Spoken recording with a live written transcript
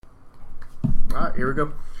Alright, here we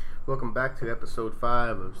go. Welcome back to episode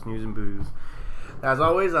 5 of Snooze and Booze. As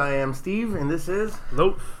always, I am Steve, and this is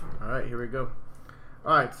Loaf. Alright, here we go.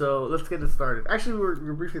 Alright, so let's get it started. Actually,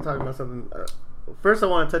 we're briefly talking about something. First, I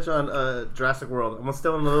want to touch on Jurassic World. I'm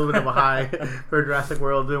still in a little bit of a high for Jurassic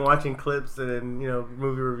World. Been watching clips and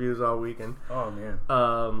movie reviews all weekend. Oh man.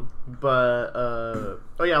 Oh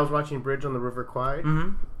yeah, I was watching Bridge on the River Kwai.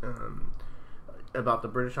 About the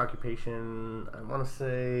British occupation. I want to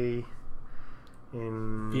say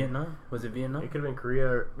in Vietnam? Was it Vietnam? It could have been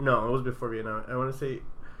Korea. No, it was before Vietnam. I want to say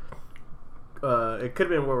it could have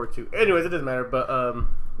been World War II. Anyways, it doesn't matter. But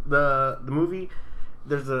the movie,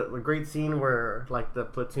 there's a great scene where like the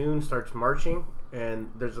platoon starts marching,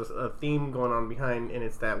 and there's a theme going on behind, and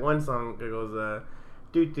it's that one song that goes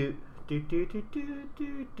do do do do do do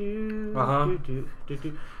do do do do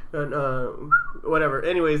do and whatever.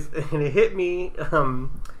 Anyways, and it hit me.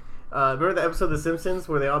 Remember the episode of The Simpsons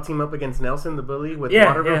where they all team up against Nelson the bully with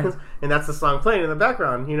water balloons, and that's the song playing in the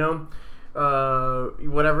background.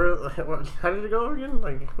 Whatever. How did it go again?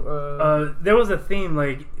 There was a theme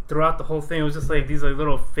like throughout the whole thing. It was just like these like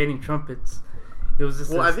little fading trumpets. It was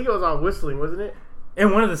just. Well, I think it was all whistling, wasn't it?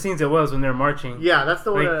 In one of the scenes, it was when they're marching. Yeah, that's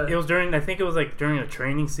the one. It was during. I think it was like during a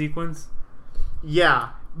training sequence. Yeah,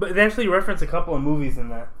 but they actually reference a couple of movies in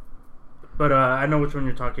that. But I know which one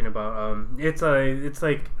you're talking about. It's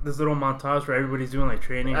like this little montage where everybody's doing like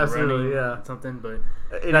training, absolutely, or running, something. But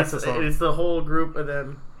that's the song. It's the whole group of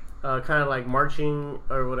them, kind of like marching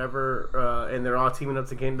or whatever, and they're all teaming up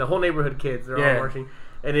again. The whole neighborhood kids, they're all marching,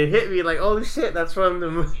 and it hit me like, holy shit, that's from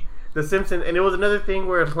the Simpsons. And it was another thing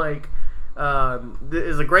where like.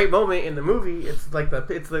 There's a great moment in the movie. It's like the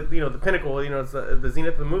pinnacle. It's the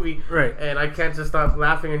zenith of the movie. Right. And I can't just stop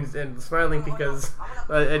laughing and smiling because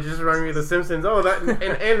it just reminded me of The Simpsons. Oh, that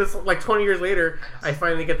and it's like 20 years later, I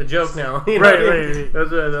finally get the joke now. Right.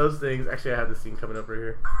 Those are those things. Actually, I have this scene coming up right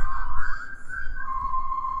here.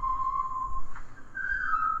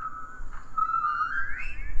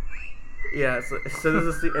 Yeah. So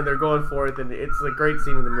this is and they're going forth, and it's a great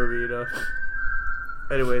scene in the movie.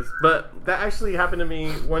 Anyways, but that actually happened to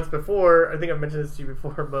me once before. I think I've mentioned this to you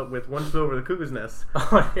before, but with One Flew Over the Cuckoo's Nest.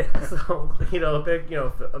 Oh yeah. So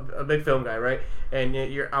a big film guy, right? And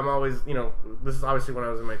I'm always, this is obviously when I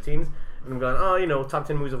was in my teens, and I'm going, top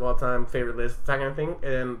 10 movies of all time, favorite list, that kind of thing.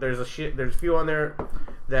 And there's a few on there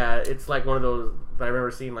that it's like one of those that I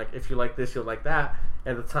remember seeing, like if you like this, you'll like that.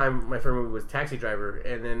 At the time, my favorite movie was Taxi Driver,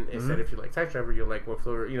 and then it said if you like Taxi Driver, you'll like One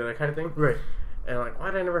Flew Over, that kind of thing. Right. And I'm like,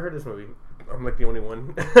 why did I never heard this movie? I'm like the only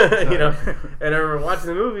one, And I remember watching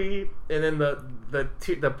the movie, and then the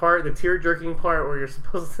tear jerking part where you're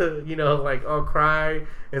supposed to, cry.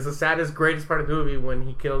 It's the saddest, greatest part of the movie when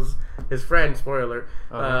he kills his friend. Spoiler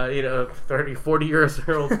alert. 30, 40 years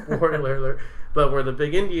old. Spoiler alert. But where the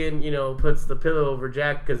big Indian, puts the pillow over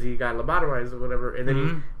Jack because he got lobotomized or whatever, and then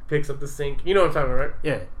he picks up the sink. You know what I'm talking about, right?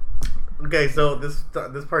 Yeah. Okay, so this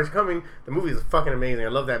part's coming. The movie is fucking amazing. I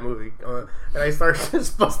love that movie. And I start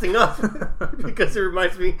just busting up because it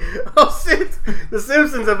reminds me, oh shit, The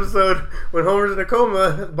Simpsons episode when Homer's in a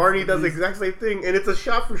coma, Barney does the exact same thing, and it's a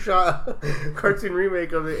shot-for-shot cartoon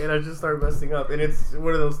remake of it, and I just start busting up, and it's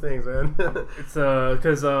one of those things, man. It's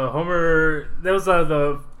because Homer, that was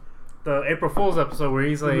the April Fool's episode where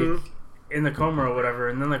he's like in the coma or whatever,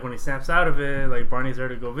 and then like when he snaps out of it, like Barney's there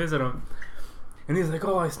to go visit him. And he's like,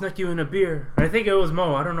 oh, I snuck you in a beer. I think it was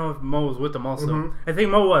Mo. I don't know if Mo was with him also. I think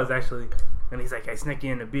Mo was, actually. And he's like, I snuck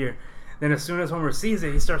you in a beer. Then as soon as Homer sees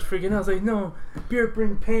it, he starts freaking out. He's like, no, beer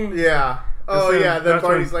bring pain. Yeah. Oh, yeah. Then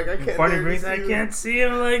Barney's like, I can't I can't see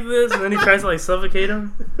him like this. And then he tries to, like, suffocate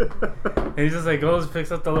him. And he just, like, goes,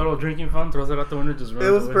 picks up the little drinking fountain, throws it out the window, just runs away.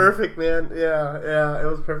 It was perfect, man. Yeah, it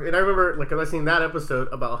was perfect. And I remember, like, because I've seen that episode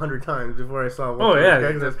about 100 times before I saw one. Oh,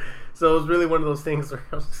 yeah. So it was really one of those things where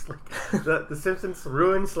I was just like, the Simpsons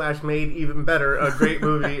ruined / made even better a great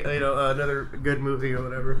movie, another good movie or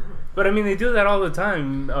whatever. But I mean, they do that all the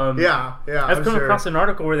time. Yeah. I've come across an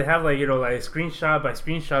article where they have like like screenshot by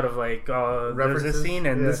screenshot of like there's this scene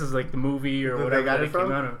and this is like the movie or whatever they got it from.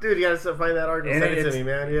 Came out of. Dude, you gotta find that article. Send it to me,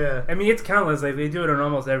 man. Yeah. I mean, it's countless. Like they do it in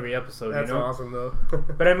almost every episode. That's awesome though.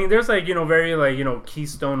 But I mean, there's like very like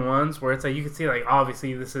keystone ones where it's like you can see like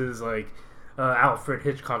obviously this is like Alfred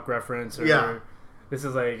Hitchcock reference or this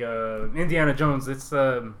is like Indiana Jones. It's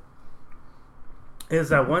is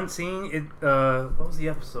that one scene? What was the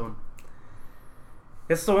episode?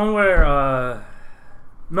 It's the one where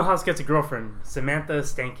Milhouse gets a girlfriend, Samantha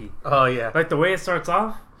Stanky. Oh yeah. Like the way it starts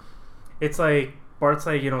off, it's like Bart's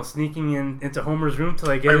like sneaking into Homer's room to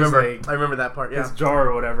like get I remember that part. Yeah. His jar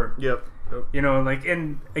or whatever. Yep. Nope. You know, like,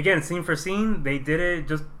 and again, scene for scene, they did it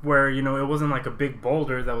just where, you know, it wasn't like a big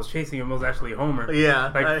boulder that was chasing him. It was actually Homer.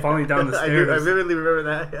 Yeah. Like, falling down the stairs. I vividly remember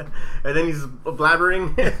that. Yeah. And then he's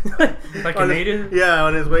blabbering. Like a native? Yeah,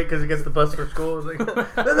 on his way because he gets the bus for school. It's like,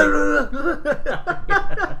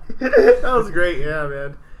 that was great. Yeah,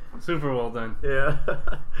 man. Super well done. Yeah.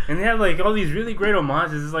 And they have, like, all these really great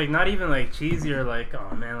homages. It's, like, not even, like, cheesy or, like,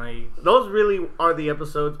 oh, man, like... Those really are the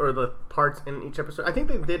episodes or the parts in each episode. I think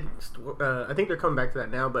they did... I think they're coming back to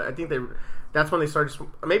that now, but I think that's when they started...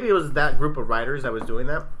 Maybe it was that group of writers that was doing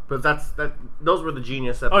that, but those were the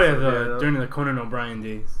genius episodes. Oh, yeah, during the Conan O'Brien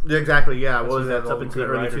days. Yeah, exactly, yeah. That's what was that? Up into the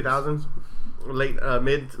early 2000s? Late,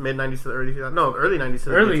 mid-90s to the early 2000s? No, early 90s to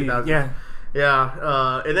the early 2000s. Yeah.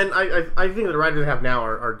 Yeah, and then I think the writers they have now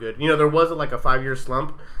are good. You know, there wasn't like a 5-year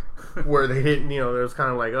slump where they didn't, you know, there was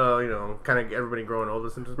kind of like, oh, you know, kind of everybody growing old.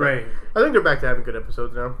 Right. I think they're back to having good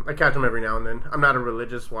episodes now. I catch them every now and then. I'm not a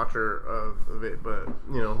religious watcher of it, but,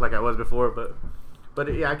 you know, like I was before.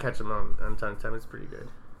 But yeah, I catch them on time to time. It's pretty good.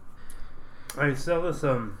 I saw this,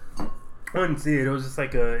 I didn't see it. It was just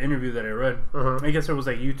like an interview that I read. I guess there was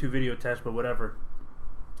like a YouTube video attached, but whatever.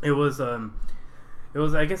 It was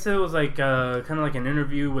I guess it was like kind of like an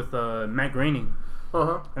interview with Matt Groening.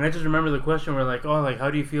 And I just remember the question where like, oh, like how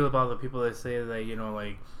do you feel about the people that say that, you know,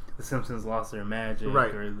 like the Simpsons lost their magic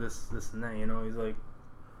or this and that, you know? He's like,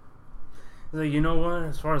 you know what?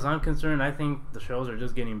 As far as I'm concerned, I think the shows are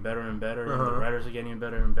just getting better and better, and the writers are getting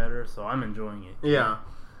better and better. So I'm enjoying it. Yeah.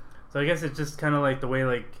 So I guess it's just kind of like the way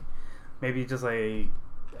like maybe just like.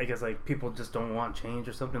 I guess like people just don't want change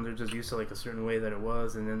or something. They're just used to like a certain way that it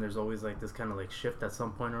was, and then there's always like this kind of like shift at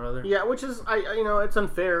some point or other. Yeah, which is you know, it's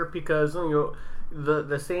unfair because, you know,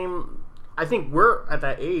 the same. I think we're at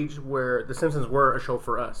that age where The Simpsons were a show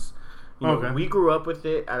for us. You know, we grew up with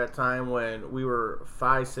it at a time when we were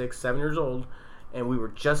 5, 6, 7 years old. And we were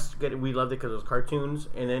just we loved it because it was cartoons.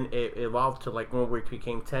 And then it evolved to like when we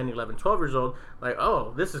became 10, 11, 12 years old. Like,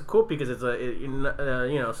 oh, this is cool because it's you know,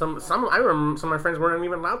 I remember some of my friends weren't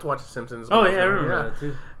even allowed to watch The Simpsons. Oh, yeah, I remember that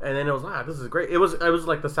too. And then it was, this is great. It was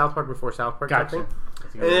like the South Park before South Park. Gotcha. I think.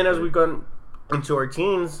 And then as we've gone into our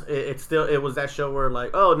teens, it was that show where like,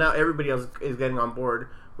 oh, now everybody else is getting on board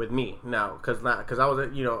with me now because I was,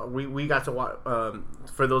 you know, we got to watch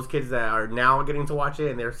for those kids that are now getting to watch it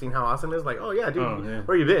and they're seeing how awesome it is, like, oh yeah, dude,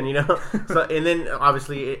 where you been, you know? So and then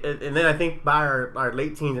obviously and then I think by our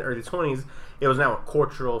late teens and early 20s it was now a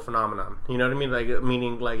cultural phenomenon, you know what I mean? Like,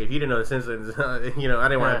 meaning like if you didn't know The Simpsons, you know, I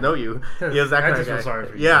didn't want to know you. It was that kind of guy. Sorry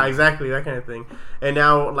for you. Yeah, exactly, that kind of thing. And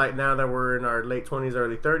now that we're in our late 20s,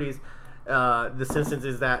 early 30s, The Simpsons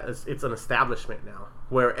it's an establishment now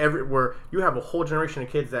where you have a whole generation of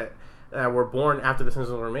kids that were born after The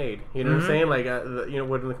Simpsons were made. You know what I'm saying? Like, you know,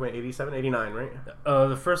 what did they come out? 87, 89, right?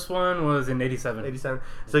 The first one was in 87. 87.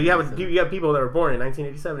 So you have people that were born in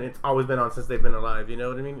 1987. It's always been on since they've been alive. You know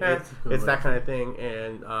what I mean? It's that kind of thing.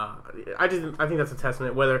 And I think that's a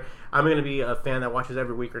testament. Whether I'm going to be a fan that watches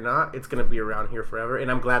every week or not, it's going to be around here forever.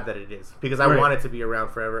 And I'm glad that it is because I want it to be around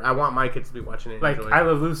forever. I want my kids to be watching it. Like I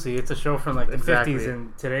Love Lucy. It's a show from like the 50s,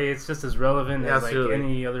 and today it's just as relevant as like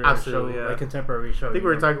any other show, like contemporary show. I think we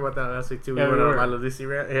were talking about that last week too. We went on I Love Lucy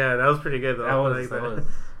rant. Yeah, that was pretty good though. That was.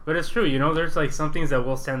 But it's true, you know. There's like some things that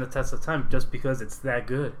will stand the test of time just because it's that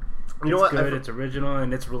good. You know what? It's good. It's original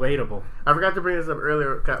and it's relatable. I forgot to bring this up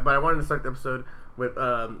earlier, but I wanted to start the episode with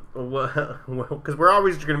because we're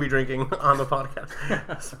always going to be drinking on the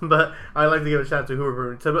podcast. But I like to give a shout out to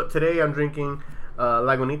whoever. Today I'm drinking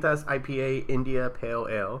Lagunitas IPA India Pale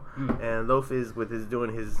Ale, and Loaf is he's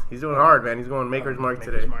doing hard, man. He's going Maker's Mark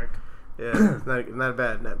today. Yeah, it's not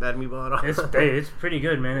bad meatball at all. It's pretty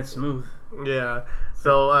good, man. It's smooth. Yeah.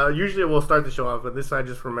 So usually we'll start the show off, but this I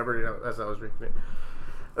just remembered it as I was drinking it.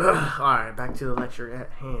 Alright, back to the lecture at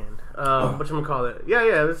hand. Whatchamacallit?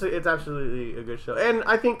 Yeah, it's absolutely a good show. And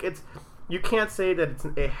I think you can't say that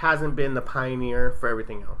it hasn't been the pioneer for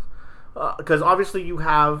everything else. Because obviously you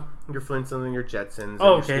have your Flintstones and your Jetsons and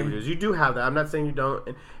your Scooby-Doos. You do have that. I'm not saying you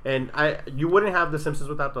don't. And you wouldn't have The Simpsons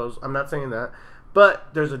without those. I'm not saying that.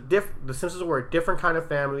 But there's The Simpsons were a different kind of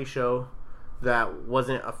family show that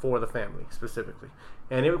wasn't for the family specifically.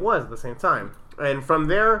 And it was at the same time. And from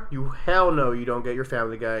there, you don't get your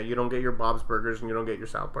Family Guy, you don't get your Bob's Burgers, and you don't get your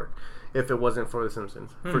South Park if it wasn't for The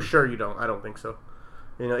Simpsons. For sure you don't. I don't think so.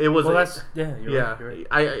 You know, it was you're right.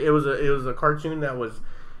 It was a cartoon that was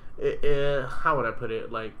how would I put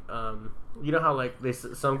it? Like you know how like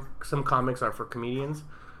some comics are for comedians,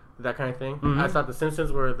 that kind of thing. I thought The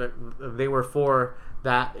Simpsons were for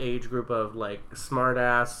that age group of like smart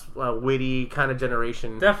ass, witty kind of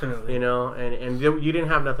generation. Definitely. You know, and you didn't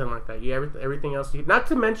have nothing like that. You everything else. Not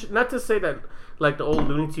to say that like the old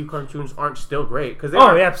Looney Tunes cartoons aren't still great, because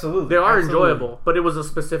yeah, absolutely, they are enjoyable. But it was a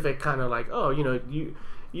specific kind of like, oh, you know, you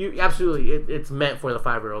absolutely it's meant for the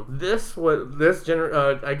 5-year-old.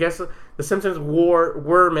 I guess the Simpsons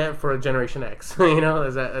were meant for a Generation X. You know,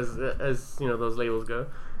 as you know those labels go.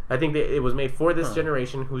 I think that it was made for this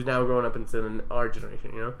generation who's now growing up into our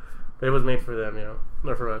generation. You know, but it was made for them. You know,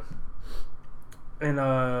 not for us.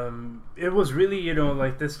 And it was really, you know,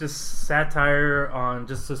 like this just satire on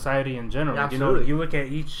just society in general. Absolutely. You know, you look at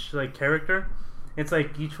each like character. It's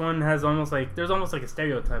like each one has almost like there's almost like a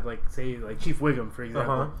stereotype, like say like Chief Wiggum, for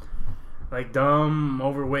example, like dumb,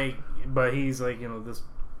 overweight, but he's like, you know, this,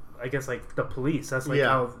 I guess like the police. That's like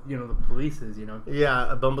how, you know, the police is, you know.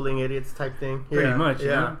 Yeah, a bumbling idiots type thing. Pretty much. Yeah.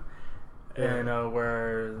 You know? And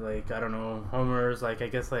where like I don't know, Homer's like I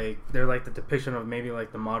guess like they're like the depiction of maybe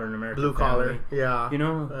like the modern American blue collar, family, you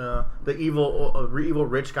know, the evil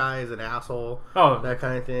rich guy is an asshole, that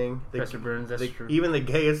kind of thing. Professor Burns, that's true. Even the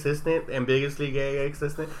gay assistant, ambiguously gay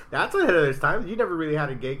assistant, that's ahead of its time. You never really had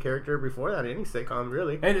a gay character before that in any sitcom,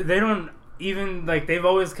 really. And they don't even like they've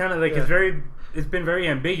always kind of like it's been very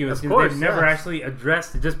ambiguous. Of course, they've never actually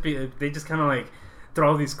addressed it. They just kind of like throw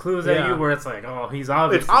all these clues at you where it's like, oh, he's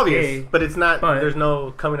obvious. It's obvious, gay, but it's not. But there's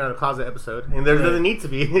no coming out of the closet episode, and there doesn't need to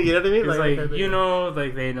be. You know what I mean? It's like you know,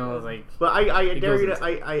 like they know, like. But I dare you to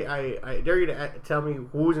I dare you to tell me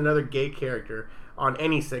who's another gay character on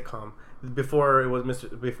any sitcom before it was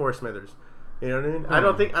before Smithers. You know what I mean? I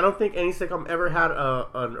don't think any sitcom ever had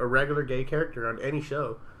a regular gay character on any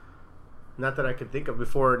show. Not that I could think of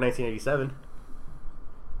before 1987.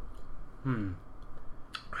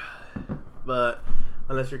 But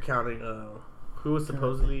unless you're counting, who was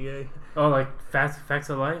supposedly gay? Oh, like Facts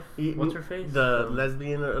of Life? What's her face? The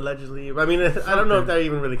lesbian, allegedly. I mean, I don't know if that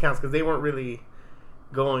even really counts because they weren't really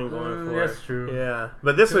going for it. That's true. Yeah,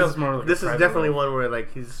 but this is definitely life. One where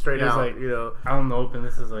like he's straight out, like, you know, out in the open.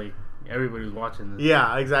 This is like everybody's watching this.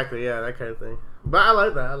 Yeah, exactly. Yeah, that kind of thing. But I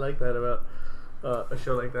like that. I like that about a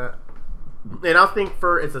show like that. And I'll think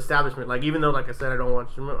for its establishment, like even though, like I said, I don't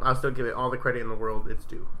watch them, I'll still give it all the credit in the world it's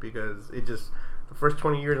due because it just the first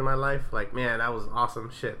 20 years of my life, like man, that was awesome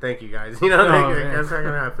shit. Thank you guys. You know, that's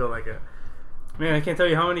how I feel like it. Man, I can't tell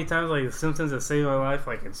you how many times like The Simpsons have saved my life,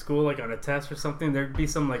 like in school, like on a test or something. There'd be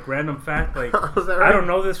some like random fact, like right? I don't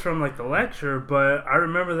know this from like the lecture, but I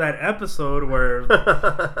remember that episode where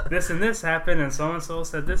this and this happened, and so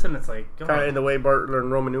said this, and it's like kind of in the way Bart learned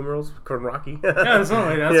Roman numerals, called Rocky. Yeah, something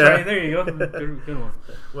like that. That's right. There you go. Good one.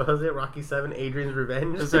 What was it? Rocky 7, Adrian's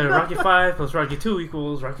Revenge. It's like Rocky 5 plus Rocky 2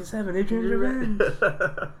 equals Rocky 7, Adrian's Revenge.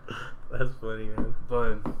 That's funny, man.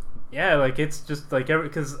 But yeah, like it's just like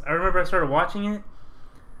because I remember I started watching it.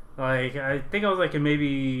 Like, I think I was like in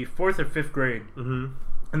maybe 4th or 5th grade. Mm-hmm.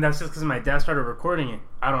 And that's just because my dad started recording it.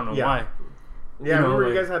 I don't know why. Yeah, I remember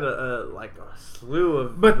you guys had a slew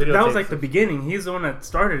of But that was like the beginning. He's the one that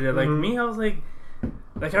started it. Like, mm-hmm. me, I was like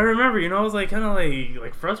I remember, you know, I was like kind of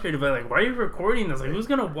like frustrated, but like, why are you recording this? Like, who's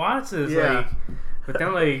going to watch this? Yeah. Like, but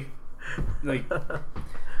then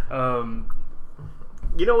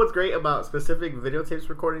you know what's great about specific videotapes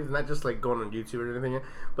recordings? Not just like going on YouTube or anything,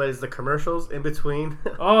 but it's the commercials in between.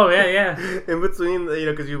 Oh yeah. In between, you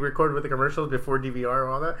know, because you record with the commercials before DVR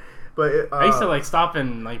and all that. But I used to like stop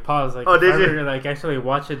and like pause. Like, did you? To, like actually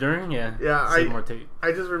watch it during? Yeah. More tape.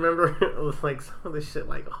 I just remember it was like some of this shit.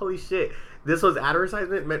 Like, holy shit, this was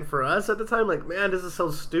advertisement meant for us at the time. Like, man, this is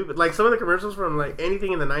so stupid. Like some of the commercials from like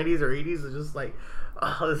anything in the 90s or 80s is just like,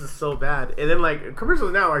 oh, this is so bad. And then like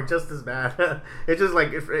commercials now are just as bad. It's just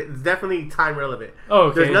like it's definitely time relevant. Oh,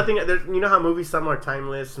 okay. There's nothing. You know how movies some are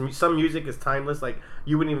timeless. Some music is timeless. Like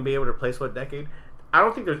you wouldn't even be able to place what decade. I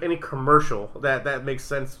don't think there's any commercial that makes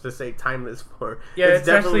sense to say timeless for. Yeah, it's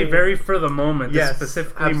actually very for the moment. Yes,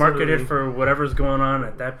 specifically absolutely. Marketed for whatever's going on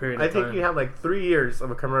at that period of time. I think you have like 3 years of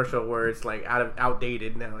a commercial where it's like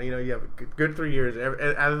outdated now. You know, you have a good 3 years.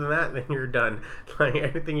 Other than that, then you're done. Like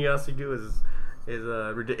everything else you do is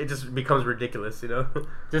it just becomes ridiculous. You know,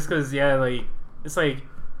 just because like it's like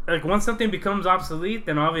once something becomes obsolete,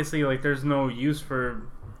 then obviously like there's no use for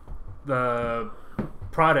the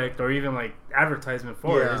product or even like advertisement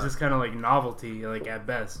for it. It's just kind of like novelty, like at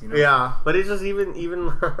best, you know. Yeah, but it's just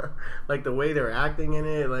even like the way they're acting in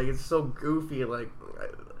it, like it's so goofy. Like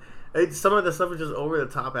some of the stuff is just over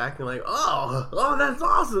the top acting, like oh that's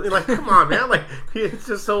awesome. Like come on, man, like it's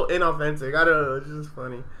just so inauthentic. I don't know, it's just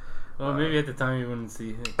funny. Well, maybe at the time you wouldn't see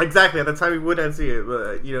it. Exactly, at the time you wouldn't see it,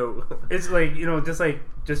 but you know, it's like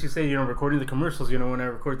just you say, recording the commercials. You know, when I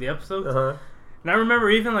record the episodes. And I remember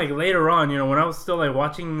even like later on, you know, when I was still like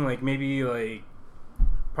watching like maybe like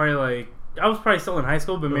probably like I was probably still in high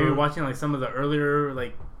school, but maybe watching like some of the earlier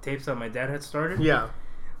like tapes that my dad had started. Yeah.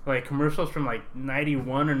 Like commercials from like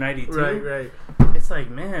 91 or 92. Right. It's like,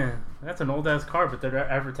 man, that's an old ass car, but they're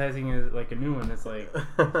advertising it like a new one. It's like,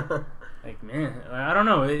 like, man, I don't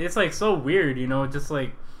know. It's like so weird, you know, just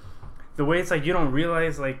like the way it's like you don't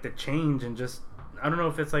realize like the change and just, I don't know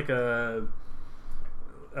if it's like a,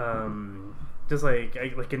 just like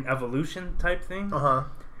an evolution type thing.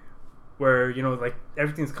 Where, you know, like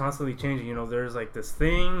everything's constantly changing. You know, there's like this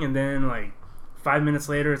thing, and then like 5 minutes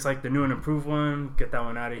later, it's like the new and improved one. Get that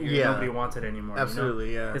one out of here. Yeah. Nobody wants it anymore.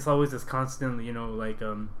 Absolutely, you know? yeah. It's always this constant, you know, like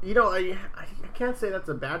You know, I can't say that's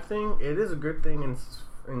a bad thing. It is a good thing, and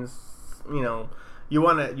you know, you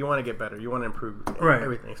want to get better. You want to improve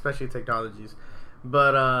everything, especially technologies.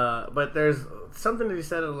 But there's something to be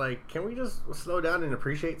said of like, can we just slow down and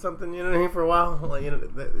appreciate something? You know what I mean? For a while, like, you know,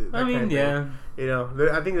 that I mean, kind of yeah. thing. You know,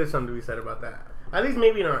 I think there's something to be said about that. At least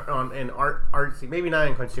maybe in artsy, maybe not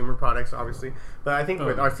in consumer products, obviously, but I think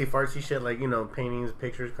with artsy fartsy shit, like, you know, paintings,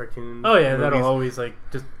 pictures, cartoons. Oh yeah, that'll always like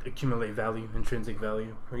just accumulate value, intrinsic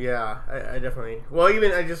value. Yeah, I definitely. Well,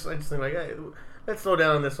 even I just think like, hey, let's slow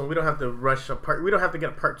down on this one. We don't have to rush a part. We don't have to get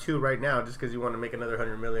a part 2 right now just because you want to make another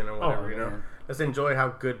 100 million or whatever. You know, let's enjoy how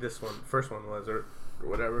good this first one was, or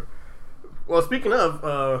whatever. Well, speaking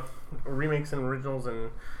of remakes and originals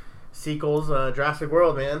and sequels, Jurassic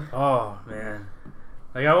World, man. Oh man,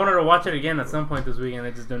 like I wanted to watch it again at some point this weekend.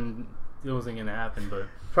 It wasn't gonna happen, but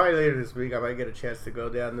probably later this week I might get a chance to go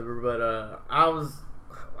down there. But I was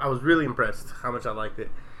really impressed how much I liked it.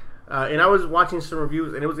 And I was watching some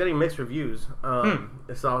reviews, and it was getting mixed reviews.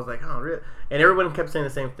 So I was like, oh, really? And everyone kept saying the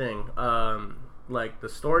same thing. Like, the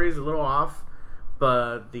story is a little off,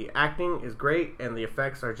 but the acting is great, and the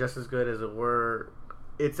effects are just as good as it were.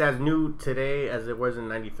 It's as new today as it was in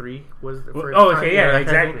 '93.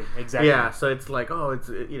 Exactly. Yeah, so it's like,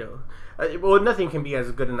 you know, well, nothing can be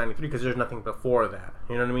as good in '93 because there's nothing before that.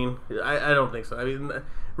 You know what I mean? I don't think so. I mean,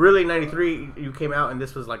 really, '93 you came out and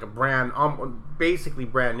this was like basically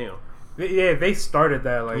brand new. Yeah, they started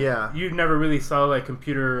that. Like, you never really saw like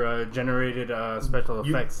computer generated special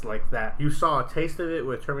effects like that. You saw a taste of it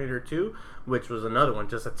with Terminator 2, which was another one,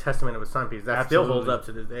 just a testament of its timepiece. That still holds up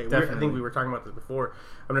to this day. I think we were talking about this before.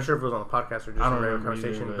 I'm not sure if it was on the podcast or just a regular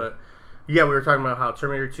conversation, but yeah, we were talking about how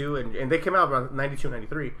Terminator 2 and they came out around 92,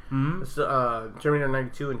 93. So, Terminator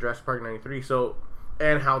 92 and Jurassic Park 93. So,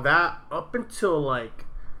 and how that up until like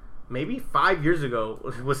maybe 5 years ago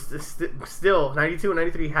was still 92 and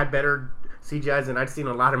 93 had better CGIs than I'd seen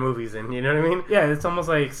a lot of movies in. You know what I mean? Yeah, it's almost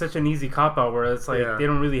like such an easy cop out where it's like they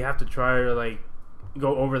don't really have to try to like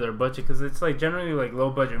go over their budget because it's like generally like low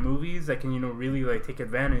budget movies that can, you know, really like take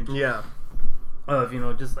advantage. Of, you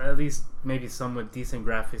know, just at least maybe some with decent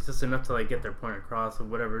graphics, just enough to like get their point across of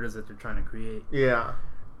whatever it is that they're trying to create.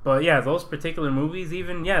 But yeah, those particular movies,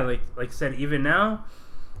 even like I said, even now,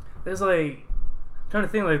 there's like, I'm trying to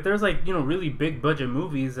think, like there's like, you know, really big budget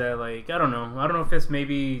movies that like I don't know if it's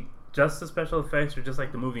maybe just the special effects or just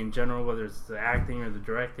like the movie in general, whether it's the acting or the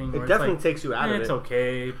directing. It definitely takes you out of it. It's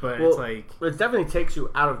okay, but it's like it definitely takes you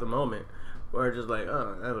out of the moment. Or just like,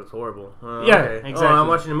 oh, that looks horrible. Exactly. Oh, I'm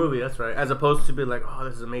watching a movie. That's right. As opposed to be like, oh,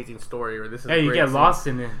 this is an amazing story, or this is. Yeah, you get lost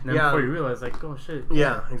in it, and then before you realize, like, oh shit.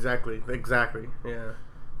 Yeah, exactly. Yeah.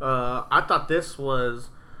 I thought this was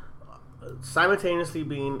simultaneously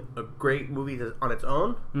being a great movie on its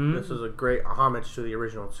own. This was a great homage to the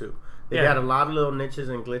original too. They had a lot of little niches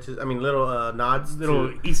and glitches. I mean, little nods,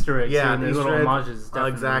 little Easter eggs, little homages.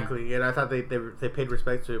 Exactly. And I thought they paid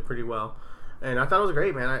respect to it pretty well. And I thought it was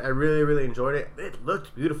great, man. I really, really enjoyed it. It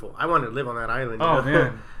looked beautiful. I wanted to live on that island.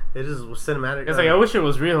 Man. It just was cinematic. It's like, I wish it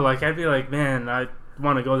was real. Like, I'd be like, man, I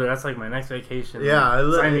want to go there. That's like my next vacation. Yeah.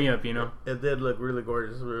 Like, sign me up, you know? It did look really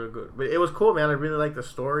gorgeous. Really good. But it was cool, man. I really liked the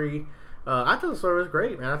story. I thought the story was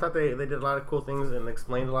great, man. I thought they did a lot of cool things and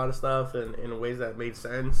explained a lot of stuff in ways that made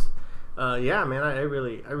sense. Yeah, man. I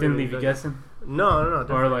really didn't leave you guessing? No.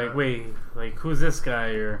 Or like, wait, like, who's this guy?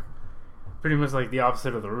 Or pretty much like the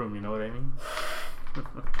opposite of The Room, you know what I mean?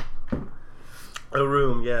 The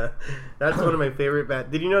Room, yeah. That's one of my favorite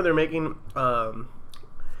Did you know they're making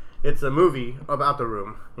it's a movie about The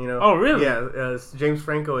Room, you know? Oh, really? Yeah, James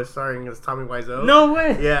Franco is starring as Tommy Wiseau. No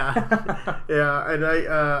way! Yeah. Yeah, and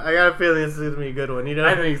I got a feeling this is going to be a good one, you know?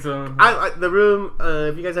 I think so. The Room,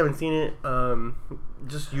 if you guys haven't seen it,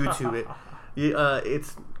 just YouTube it.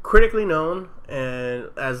 It's critically known and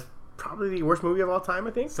as probably the worst movie of all time, I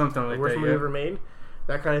think. Something like that, worst movie ever made.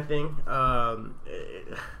 That kind of thing.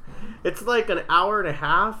 It's like an hour and a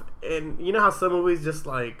half, and you know how some movies just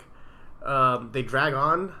like they drag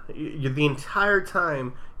on. The entire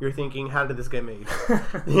time you're thinking, how did this get made?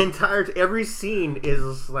 The entire every scene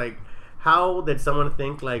is like, how did someone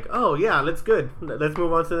think like, oh yeah, that's good, let's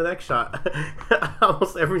move on to the next shot.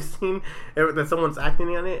 Almost every scene that someone's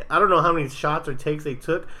acting on it, I don't know how many shots or takes they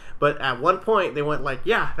took, but at one point they went like,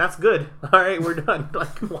 yeah, that's good, all right, we're done.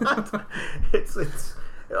 Like, what? it's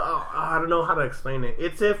I don't know how to explain it.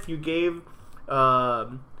 It's if you gave a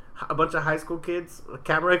bunch of high school kids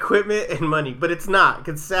camera equipment and money, but it's not.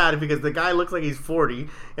 It's sad because the guy looks like he's 40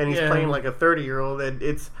 and he's playing like a 30-year-old, and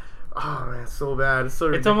it's, oh man, it's so bad. It's so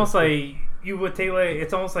ridiculous. It's almost like you would take like,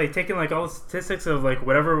 it's almost like taking like all the statistics of like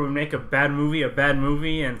whatever would make a bad movie,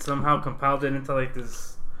 and somehow compiled it into like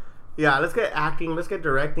this. Yeah, let's get acting, let's get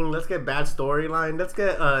directing, let's get bad storyline, let's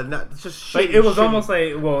get not just shit. Like, it was almost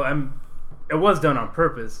like, well, it was done on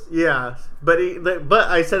purpose. Yeah, but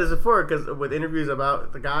I said this before, because with interviews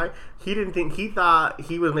about the guy, he thought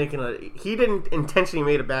he was he didn't intentionally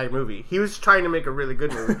make a bad movie. He was trying to make a really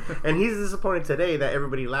good movie, and he's disappointed today that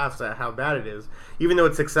everybody laughs at how bad it is, even though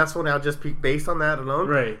it's successful now just based on that alone.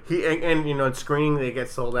 Right. And you know, in screening they get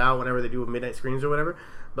sold out whenever they do midnight screenings or whatever.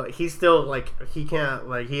 But he's still like, he can't,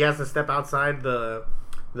 like, he has to step outside the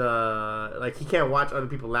like, he can't watch other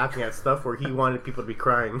people laughing at stuff where he wanted people to be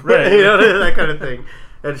crying. Right. You know, that kind of thing.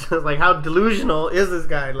 It's just like, how delusional is this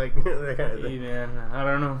guy? Like, that kind of thing. Hey, man, I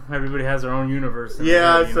don't know. Everybody has their own universe.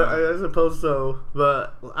 Yeah, I suppose so.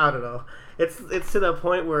 But I don't know. It's to the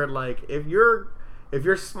point where, like, if you're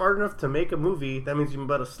smart enough to make a movie, that means you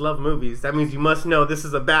must love movies. That means you must know this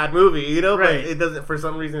is a bad movie, you know? Right. But it doesn't, for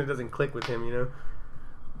some reason, it doesn't click with him, you know?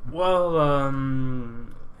 Well,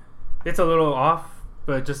 it's a little off,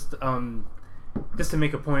 but just to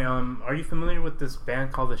make a point, are you familiar with this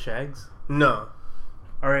band called the Shags? No.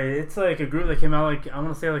 All right, it's like a group that came out, like, I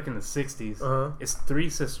want to say like in the 60s. Uh-huh. It's 3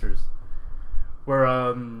 sisters. Where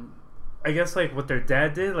I guess like what their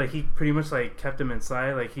dad did, like, he pretty much like kept them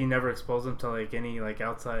inside, like he never exposed them to like any like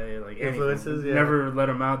outside like influences. Yeah. Never let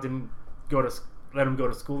them out. Didn't let them go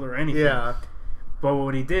to school or anything. Yeah. But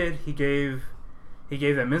what he did, he gave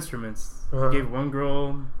them instruments. Uh-huh. He gave one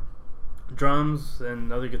girl drums and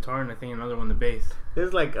another guitar, and I think another one the bass. It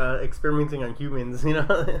was like experimenting on humans, you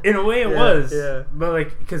know? In a way it was. Yeah. But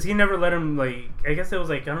like, because he never let him, like, I guess it was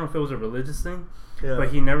like, I don't know if it was a religious thing, Yeah.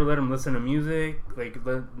 but he never let him listen to music, like,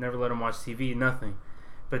 never let him watch TV, nothing.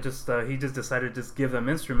 But just, he just decided to just give them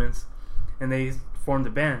instruments, and they formed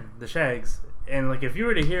a band, the Shags. And like, if you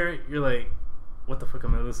were to hear it, you're like, what the fuck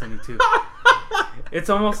am I listening to? It's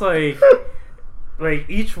almost like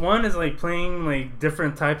each one is like playing like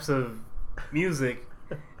different types of music.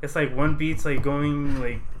 It's like one beat's like going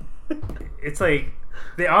like, it's like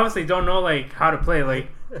they obviously don't know like how to play. Like,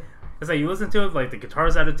 it's like you listen to it, like the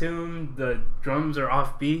guitar's out of tune, the drums are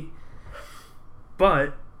off beat,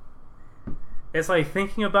 but it's like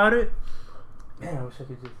thinking about it. Man, I wish I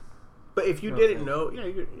could just. But if you didn't know,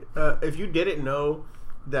 if you didn't know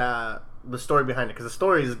that the story behind it, because the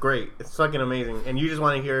story is great, it's fucking amazing, and you just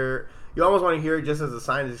want to hear. You almost want to hear it just as a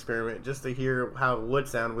science experiment, just to hear how it would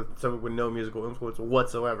sound with someone with no musical influence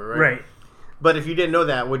whatsoever, right? Right. But if you didn't know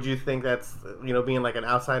that, would you think that's, you know, being like an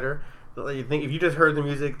outsider? You think if you just heard the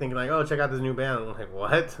music, thinking like, "Oh, check out this new band," I'm like,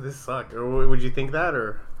 "What? This sucks." Or would you think that,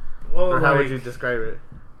 or how would you describe it?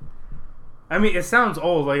 I mean, it sounds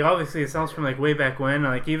old. Like, obviously, it sounds from like way back when.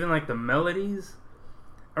 Like, even like the melodies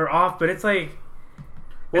are off, but it's like.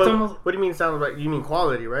 Well, almost, what do you mean sound like? You mean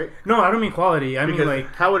quality, right? No, I don't mean quality. I mean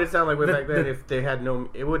like, how would it sound like way back then if they had no?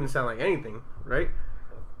 It wouldn't sound like anything, right?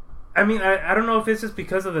 I mean, I don't know if it's just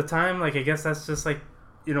because of the time. Like, I guess that's just like,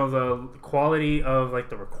 you know, the quality of like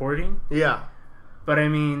the recording. Yeah. But I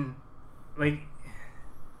mean, like,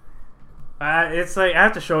 it's like I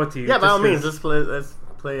have to show it to you. Yeah, by all means, let's play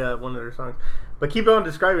one of their songs. But keep on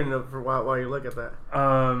describing it for a while you look at that.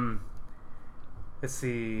 Let's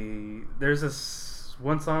see. There's this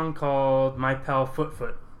one song called "My Pal Foot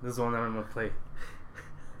Foot." This is the one that I'm gonna play.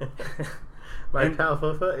 My Pal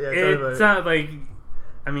Foot Foot. Yeah, it sounds like.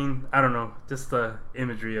 I mean, I don't know, just the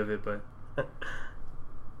imagery of it, but.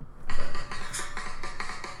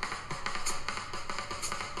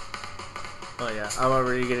 Oh yeah, I'm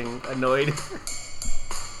already getting annoyed.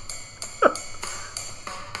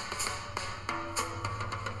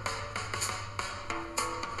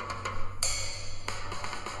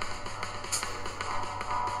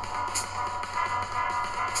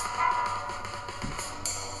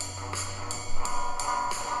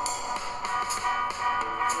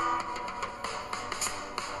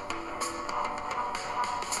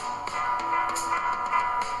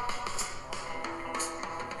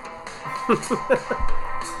 My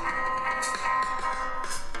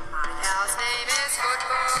pal's name is Foot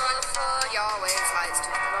Foot.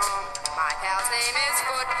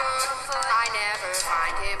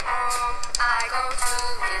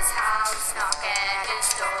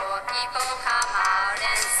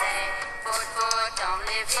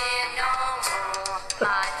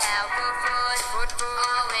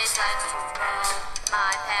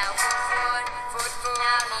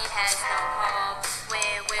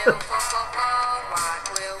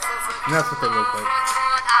 And that's what they look like.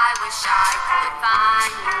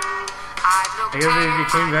 I guess they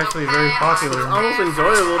became actually very popular. It's almost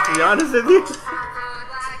enjoyable, to be honest with you.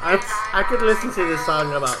 I could listen to this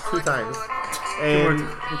song about 2 times. And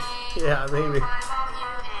yeah, maybe.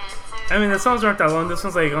 I mean, the songs aren't that long. This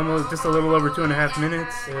one's like almost just a little over 2.5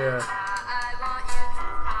 minutes. Yeah.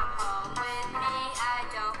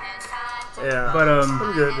 Yeah. But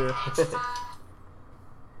pretty good, yeah.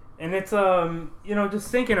 and it's you know, just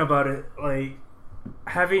thinking about it, like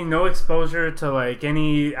having no exposure to like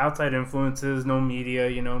any outside influences, no media,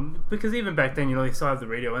 you know, because even back then, you know, they still have the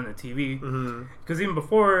radio and the TV. Because even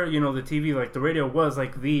before, you know, the TV, like the radio was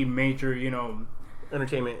like the major, you know,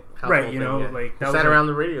 entertainment, right? You know, thing, yeah. like that sat around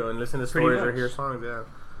the radio and listen to stories or hear songs, yeah.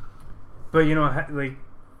 But you know,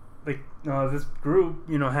 this group,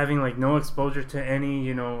 you know, having like no exposure to any,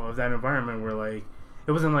 you know, of that environment, where like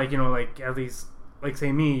it wasn't like, you know, like at least like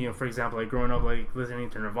say me, you know, for example, like growing up like listening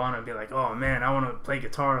to Nirvana and be like, oh man, I want to play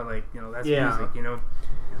guitar, like, you know, that's music, you know,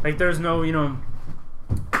 like there's no, you know,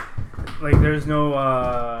 like there's no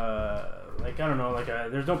like I don't know, like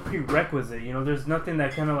there's no prerequisite, you know, there's nothing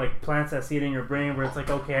that kind of like plants that seed in your brain where it's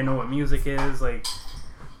like, okay, I know what music is, like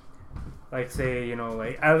say, you know,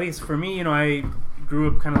 like at least for me, you know, I grew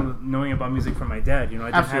up kind of knowing about music from my dad, you know,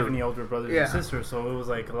 I didn't have any older brothers and sisters, so it was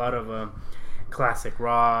like a lot of classic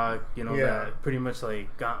rock, you know, that pretty much like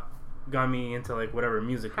got me into like whatever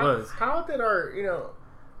music was. How did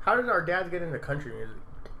our dads get into country music?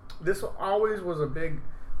 This always was a big,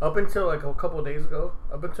 up until like a couple of days ago,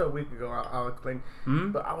 up until a week ago, I'll explain.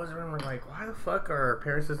 But I was remembering like, why the fuck are our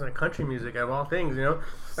parents listening to country music of all things, you know?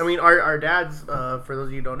 I mean, our dads, for those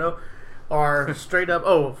of you who don't know, are straight up,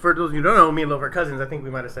 for those of you who don't know, me and Love are cousins. I think we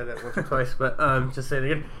might have said that once or twice, but just say it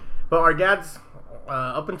again. But our dads,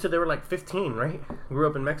 up until they were like 15, right? Grew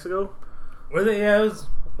up in Mexico. Were they? Yeah, it was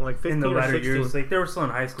like 15 in the or latter 16. years. Like they were still in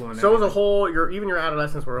high school. And so it was a whole. Even your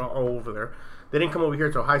adolescents were all over there. They didn't come over here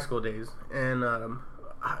till high school days, and I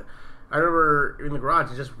remember in the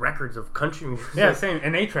garage just records of country music. Yeah, same.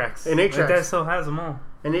 And 8-tracks. And 8-tracks. Like that still has them all.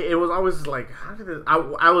 And it was always like, how did this? I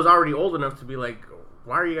was already old enough to be like,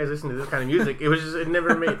 why are you guys listening to this kind of music? It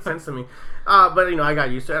never made sense to me. But you know, I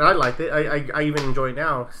got used to it, and I liked it. I even enjoy it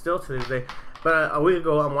now, still to this day. But a week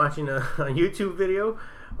ago, I'm watching a YouTube video.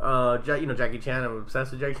 You know, Jackie Chan. I'm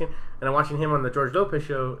obsessed with Jackie Chan, and I'm watching him on the George Lopez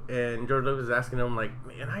show. And George Lopez is asking him like,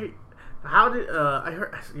 "Man, I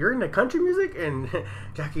heard you're into country music?" And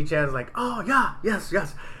Jackie Chan's like, "Oh yeah, yes.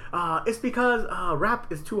 It's because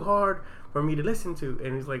rap is too hard for me to listen to."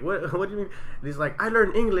 And he's like, what do you mean? And he's like, I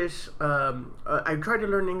learned English. I tried to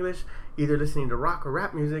learn English either listening to rock or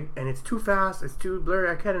rap music, and it's too fast, it's too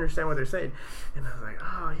blurry, I can't understand what they're saying. And I was like,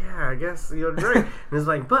 oh yeah, I guess you're right. And it's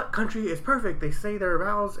like, but country is perfect. They say their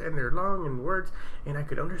vowels and they're long and words, and I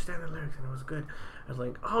could understand the lyrics, and it was good. I was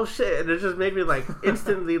like, oh shit. And it just made me like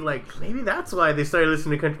instantly like, maybe that's why they started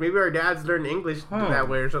listening to country. Maybe our dads learned English that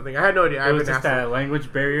way or something. I had no idea. It was just that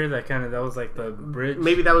language barrier that was like the bridge.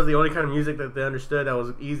 Maybe that was the only kind of music that they understood that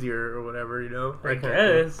was easier or whatever, you know? I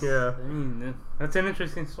guess. Yeah. I mean, that's an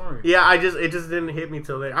interesting story. Yeah, it just didn't hit me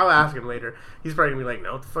till later. I'll ask him later. He's probably gonna be like,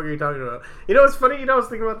 no, what the fuck are you talking about? You know what's funny? You know, I was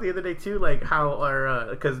thinking about the other day too, like how our,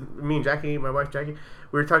 because me and Jackie, my wife Jackie,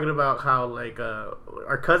 we were talking about how like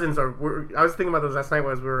our cousins I was thinking about this last night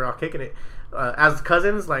as we were all kicking it. As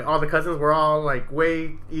cousins, like all the cousins, we're all like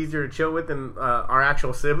way easier to chill with than our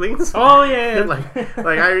actual siblings. Oh yeah, like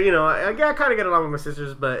I kind of get along with my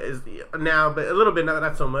sisters, but a little bit now,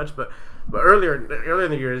 not so much. But earlier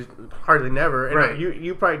in the years, hardly never. And right.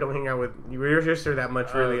 You probably don't hang out with your sister that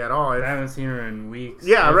much really at all. I haven't seen her in weeks.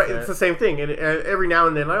 Yeah, right. It's the same thing, and every now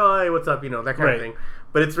and then, like, oh, hey, what's up? You know, that kind of thing.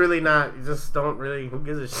 But it's really not. You just don't really. Who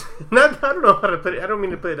gives a shit? I don't know how to put it. I don't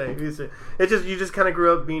mean to put it like this. It's just you just kind of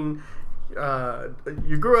grew up being.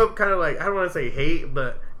 You grew up kind of like, I don't want to say hate,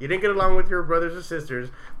 but you didn't get along with your brothers or sisters.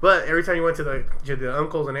 But every time you went to the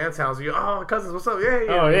uncles and aunts' house, you cousins, what's up?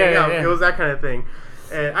 Yeah. It was that kind of thing.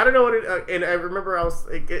 And I don't know what it. And I remember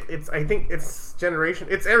I think it's generation.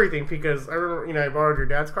 It's everything because I remember I borrowed your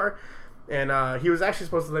dad's car, and he was actually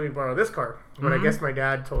supposed to let me borrow this car, but I guess my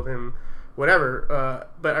dad told him whatever.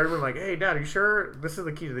 But I remember like, hey dad, are you sure this is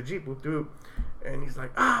the key to the Jeep? Whoop doop. And he's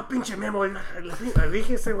like, pinche memo, dije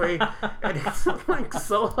ese güey. And it's like,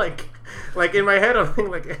 so like in my head, I'm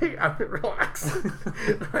thinking like, hey, relax.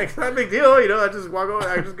 Like, it's not a big deal, I just walk over,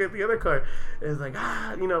 I just get the other car. And it's like,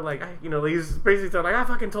 he's basically telling, like, I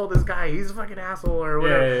fucking told this guy, he's a fucking asshole or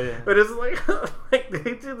whatever. Yeah. But it's like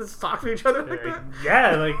they just talk to each other like that.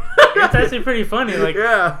 Yeah, like, it's actually pretty funny. Like,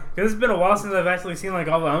 yeah. Because it's been a while since I've actually seen, like,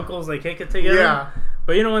 all the uncles, like, kick it together. Yeah.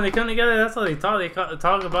 But you know, when they come together, that's how they talk. They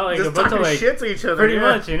talk about like just a bunch of talking like shit to each other. pretty yeah.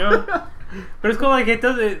 much, you know. But it's cool. Like it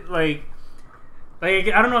doesn't like I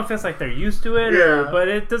don't know if it's like they're used to it, or, Yeah. but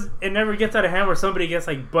it does. It never gets out of hand where somebody gets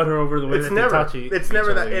like butthurt over the way It's that never. they touch It's each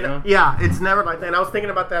never other, that. you know? Yeah, it's never like that. And I was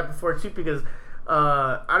thinking about that before too, because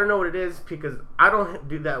I don't know what it is, because I don't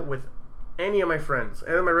do that with any of my friends.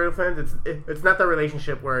 Any of my real friends, it's not that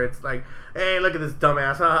relationship where it's like, hey, look at this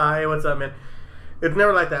dumbass. Hey, what's up, man? It's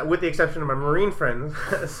never like that, with the exception of my Marine friends.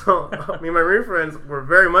 So, me and my Marine friends were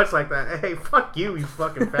very much like that. Hey, fuck you, you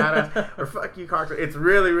fucking fat ass, or fuck you, cocksucker. It's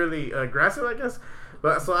really, really aggressive, I guess.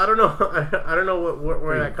 But so I don't know. I don't know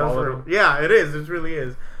where that comes from. Yeah, it is. It really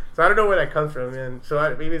is. So I don't know where that comes from, man.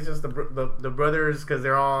 So maybe it's just the brothers, because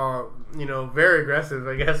they're all, you know, very aggressive,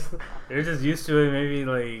 I guess. They're just used to it. Maybe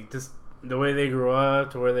like just the way they grew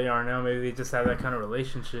up to where they are now. Maybe they just have that kind of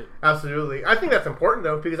relationship. Absolutely. I think that's important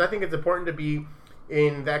though, because I think it's important to be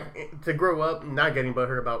in that, to grow up not getting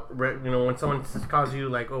butthurt about, you know, when someone calls you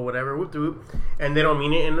like, oh, whatever, whoop whoop, and they don't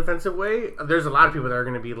mean it in an offensive way. There's a lot of people that are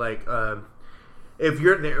going to be like, if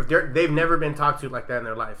they've never been talked to like that in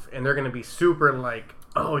their life, and they're going to be super like,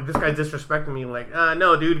 oh, this guy's disrespecting me. Like,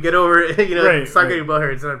 no, dude, get over it. You know, Right, stop right. getting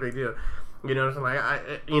butthurt. It's not a big deal. You know, so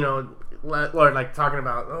like, you know, or like talking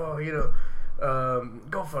about, oh, you know,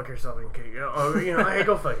 go fuck yourself, and or you know, hey,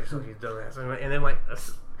 go fuck yourself, you dumbass. And then like,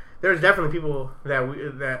 there's definitely people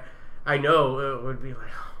that I know would be like,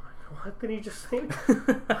 oh my God, what did he just say? and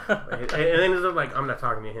then it's like, I'm not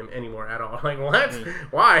talking to him anymore at all. Like, what?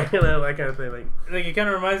 Why? You know, that kind of thing. Like it kind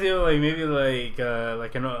of reminds me of like maybe like a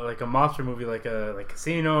mobster movie, like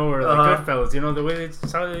Casino or like Goodfellas. You know, the way they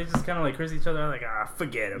just kind of like curse each other. Like,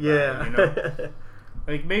 forget about it. You know,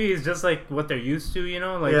 like maybe it's just like what they're used to. You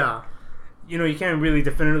know, like yeah. You know, you can't really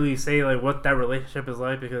definitively say like what that relationship is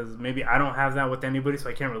like, because maybe I don't have that with anybody, so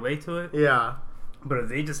I can't relate to it. Yeah. But if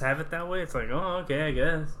they just have it that way, it's like, oh, okay, I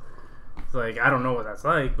guess. It's like, I don't know what that's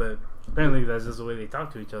like, but apparently that's just the way they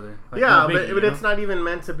talk to each other. Like, yeah, no biggie, but it's not even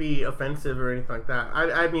meant to be offensive or anything like that.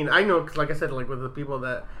 I mean, I know, 'cause like I said, like with the people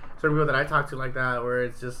that, certain people that I talk to like that, where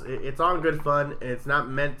it's just, it's all in good fun, and it's not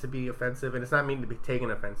meant to be offensive, and it's not meant to be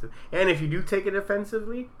taken offensive. And if you do take it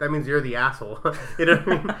offensively, that means you're the asshole. You know what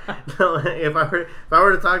I mean? So if I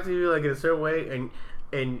were to talk to you like in a certain way,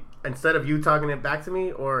 and instead of you talking it back to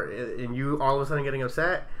me, and you all of a sudden getting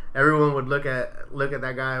upset, everyone would look at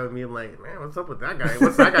that guy and be like, man, what's up with that guy?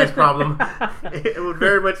 What's that guy's problem? It would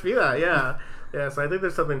very much be that, yeah. Yeah, so I think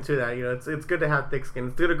there's something to that. You know, it's good to have thick skin.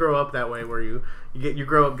 It's good to grow up that way, where you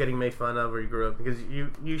grow up getting made fun of, or you grow up because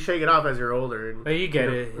you shake it off as you're older, and But you get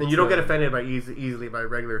it. and you don't get offended by easily by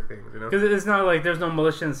regular things. You know, Because it's not like there's no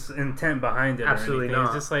malicious intent behind it. Absolutely or anything.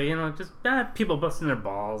 not. It's just like, you know, just people busting their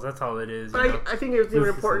balls. That's all it is. but You know? I think it's even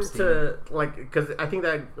Lose important self-esteem. to like, because I think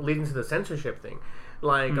that leads into the censorship thing,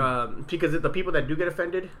 like because the people that do get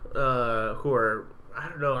offended, who are, I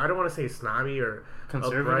don't know, I don't want to say snobby or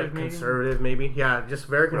Conservative, maybe? conservative maybe, yeah, just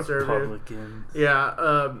very conservative. Republicans.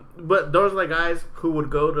 Yeah, but those are like guys who would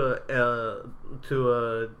go to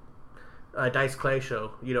a Dice Clay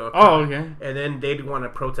show, you know. Oh, okay. And then they'd want to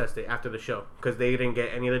protest it after the show because they didn't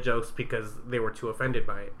get any of the jokes because they were too offended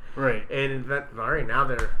by it. Right. And that, all right,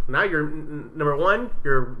 now you're number one,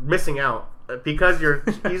 you're missing out because you're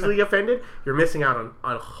easily offended. You're missing out on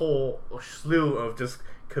a whole slew of just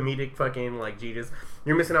comedic fucking like genius.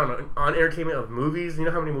 You're missing out on entertainment of movies. You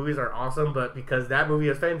know how many movies are awesome, but because that movie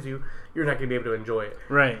offends you, you're not gonna be able to enjoy it.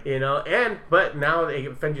 Right. You know, but now they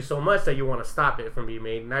offend you so much that you want to stop it from being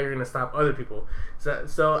made. Now you're gonna stop other people.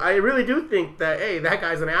 So I really do think that, hey, that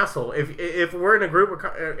guy's an asshole. If we're in a group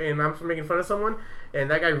and I'm making fun of someone and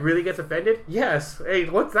that guy really gets offended, yes, hey,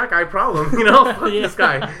 what's that guy problem? You know, fuck this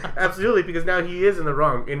guy. Absolutely, because now he is in the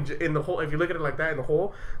wrong. In the whole, if you look at it like that, in the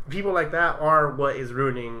whole, people like that are what is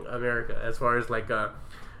ruining America as far as like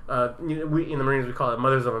we in the Marines we call it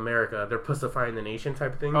Mothers of America. They're pussifying the nation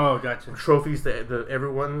type of thing. Oh, gotcha. Trophies to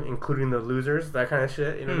everyone, including the losers, that kind of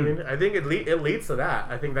shit. You know what I mean? I think it leads to that.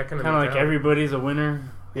 I think that kind of like everybody's a winner.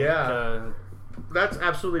 Yeah. That's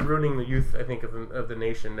absolutely ruining the youth, I think, of the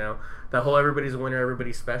nation now. That whole everybody's a winner,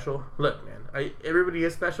 everybody's special. Look, man, everybody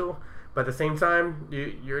is special, but at the same time,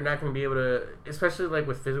 you're not going to be able to, especially like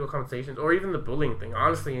with physical conversations or even the bullying thing.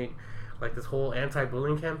 Honestly, like this whole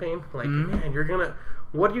anti-bullying campaign, like, man,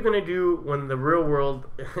 what are you going to do when the real world,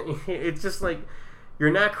 it's just like,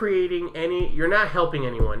 you're not helping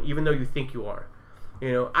anyone, even though you think you are.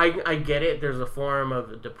 You know, I get it. There's a form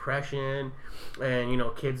of depression, and you know,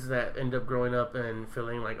 kids that end up growing up and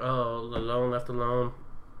feeling like, oh, alone, left alone.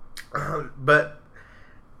 But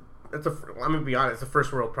I'm gonna be honest, it's a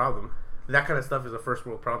first world problem. That kind of stuff is a first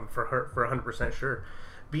world problem for 100% sure.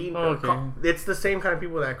 It's the same kind of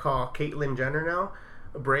people that call Caitlyn Jenner now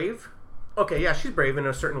brave. Okay, yeah, she's brave in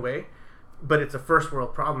a certain way, but it's a first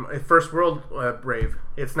world problem. A first world brave.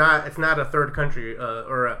 It's not a third country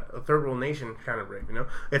or a third world nation kind of brave. You know,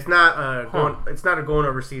 it's not It's not a going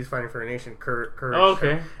overseas fighting for a nation. Courage. Oh,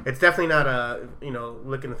 okay. It's definitely not a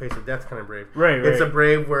look in the face of death kind of brave. Right. It's a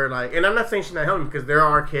brave where like, and I'm not saying she's not helping because there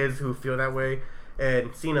are kids who feel that way,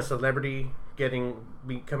 and seeing a celebrity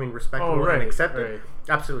becoming respectable and accepted. Right.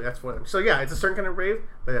 Absolutely, that's for them. So yeah, it's a certain kind of brave,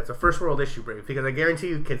 but that's a first world issue brave because I guarantee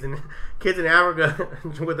you, kids in Africa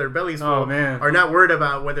with their bellies full are not worried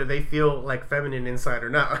about whether they feel like feminine inside or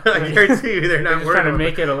not. I guarantee you, they're not just worried. Trying to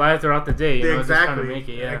make it alive throughout the day. You know, exactly. Just trying to make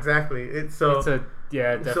it. Yeah. Exactly. Definitely.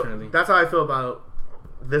 So that's how I feel about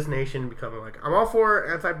this nation becoming like. I'm all for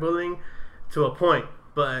anti-bullying to a point.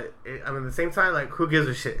 But at the same time, like, who gives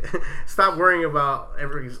a shit? Stop worrying about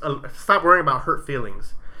hurt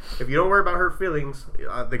feelings. If you don't worry about hurt feelings,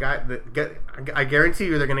 I guarantee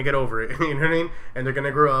you they're gonna get over it. You know what I mean? And they're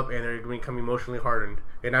gonna grow up and they're gonna become emotionally hardened,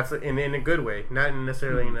 and that's in a good way, not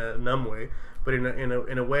necessarily in a numb way, but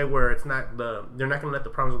in a way where it's not they're not gonna let the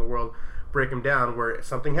problems of the world break them down. Where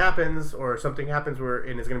something happens where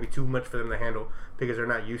and it's gonna be too much for them to handle because they're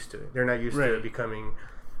not used to it. They're not used to becoming.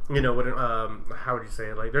 How would you say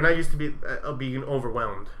it? Like, they're not used to being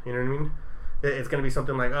overwhelmed. You know what I mean? It's gonna be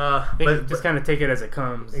something like, but just kind of take it as it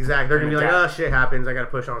comes. Exactly. They're gonna be like, shit happens. I gotta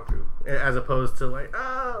push on through, as opposed to like,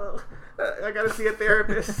 I gotta see a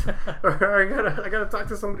therapist, or I gotta talk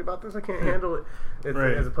to somebody about this. I can't handle it.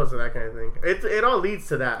 As opposed to that kind of thing. It all leads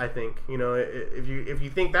to that. I think. You know, if you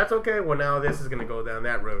think that's okay, well, now this is gonna go down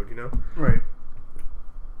that road. You know. Right.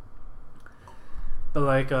 But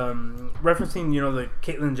like referencing, the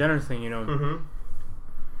Caitlyn Jenner thing,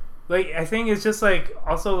 like I think it's just like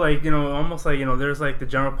also like almost like there's like the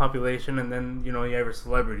general population and then you have your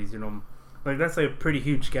celebrities, like that's like a pretty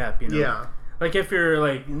huge gap, Yeah. Like if your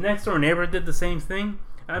like next door neighbor did the same thing,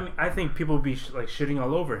 I think people would be like shitting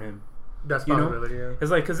all over him. That's possibility. Yeah. It's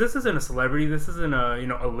like because this isn't a celebrity, this isn't a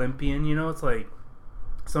Olympian, it's like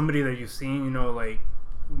somebody that you've seen, like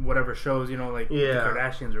whatever shows, like the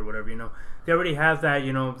Kardashians or whatever, they already have that,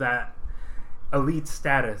 that elite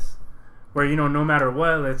status where, no matter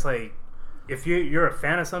what, it's like, if you're a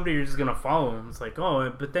fan of somebody, you're just going to follow them. It's like,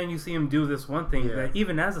 but then you see him do this one thing that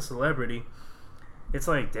even as a celebrity, it's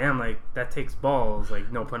like, damn, like, that takes balls,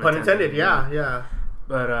 like, no pun intended. Yeah.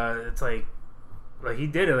 But it's like he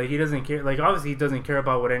did it. Like, he doesn't care. Like, obviously, he doesn't care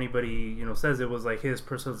about what anybody, says. It was, like, his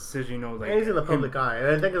personal decision, like... And he's in the public eye. And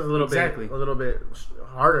I think it's a little bit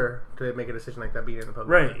harder to make a decision like that being in the public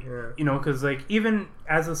eye. Right. Yeah. Because, like, even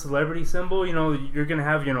as a celebrity symbol, you're going to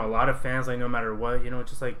have, a lot of fans, like, no matter what,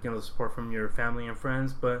 just, like, the support from your family and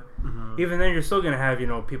friends. But even then, you're still going to have,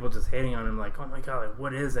 people just hating on him, like, oh, my God, like,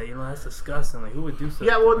 what is that? That's disgusting. Like, who would do something?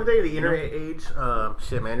 Yeah, well, in the internet age,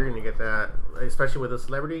 shit, man, you're going to get that. Especially with a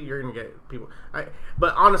celebrity, you're going to get people...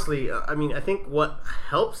 But honestly, I think what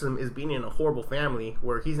helps him is being in a horrible family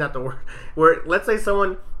where he's not the worst. Where let's say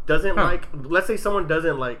someone doesn't like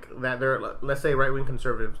that. They're, let's say, right wing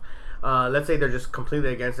conservatives. Let's say they're just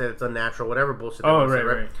completely against it. It's unnatural, whatever bullshit.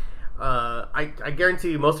 Right. I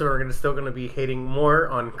guarantee you, most of them are still going to be hating more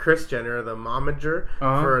on Kris Jenner, the momager,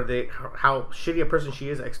 for how shitty a person she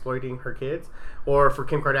is exploiting her kids, or for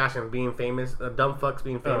Kim Kardashian being famous, dumb fucks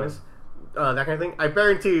being famous. That kind of thing. I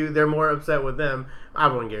guarantee you they're more upset with them. I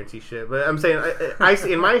wouldn't guarantee shit, but I'm saying I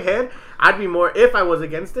in my head I'd be more if I was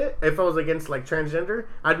against it. If I was against like transgender,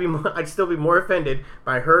 I'd still be more offended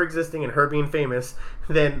by her existing and her being famous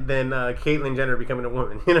than Caitlyn Jenner becoming a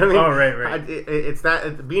woman. You know what I mean? Oh right. It's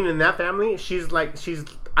that being in that family.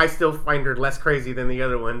 I still find her less crazy than the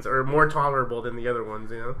other ones, or more tolerable than the other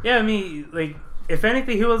ones. Yeah, I mean, like. If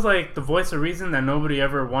anything, he was like the voice of reason that nobody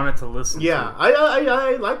ever wanted to listen to. Yeah,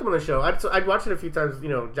 I liked him on the show. I'd watch it a few times,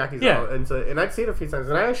 Jackie's out, and I'd see it a few times,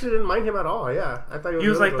 and I actually didn't mind him at all. Yeah, I thought he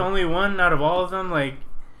was like the only one out of all of them, like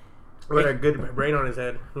with a good brain on his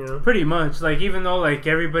head, Pretty much, like even though like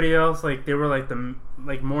everybody else, like they were like the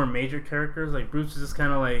like more major characters, like Bruce was just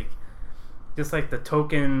kind of like the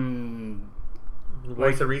token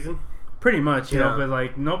voice of reason. Pretty much, you know, but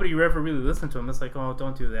like nobody ever really listened to him. It's like, oh,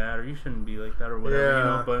 don't do that, or you shouldn't be like that, or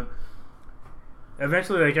whatever, But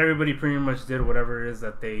eventually, like everybody pretty much did whatever it is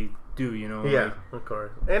that they do, Yeah, like, of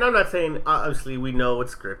course. And I'm not saying obviously we know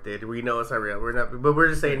it's scripted, we know it's not real. We're not, but we're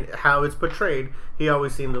just saying how it's portrayed. He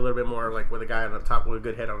always seemed a little bit more like with a guy on the top with a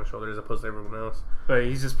good head on his shoulder, as opposed to everyone else. But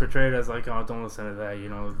he's just portrayed as like, oh, don't listen to that,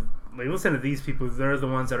 Like listen to these people. They're the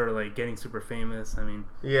ones that are like getting super famous. I mean,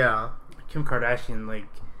 yeah, Kim Kardashian, like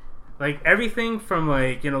everything from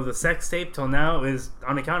like the sex tape till now is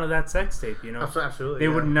on account of that sex tape. Absolutely. They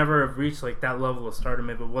would never have reached like that level of stardom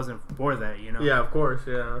if it wasn't for that. Yeah, of course.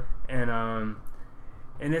 Yeah. And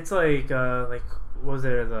And it's like what was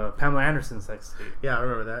it, the Pamela Anderson sex tape Yeah, I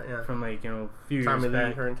remember that. Yeah, from like, you know, a few Tommy years Lee,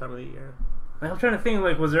 back. her and Tommy Lee. Yeah. Like, I'm trying to think,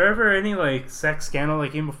 like, was there ever any like sex scandal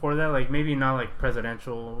like even before that? Like maybe not like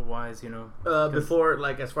presidential wise, you know. Before,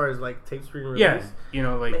 like, as far as like tapes being released. Yeah, you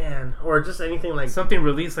know, like Man, or just anything like something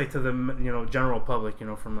released like to the, you know, general public, you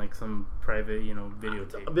know, from like some private, you know,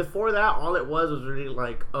 videotape. Before that, all it was really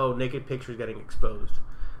like, oh, naked pictures getting exposed.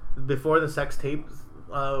 Before the sex tape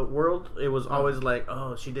world, it was always like,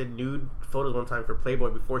 oh, she did nude photos one time for Playboy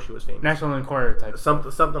before she was famous. National Enquirer type.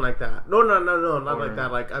 Something like that. No, not Or- like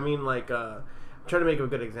that. Like, I mean, like, I'm trying to make a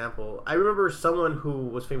good example. I remember someone who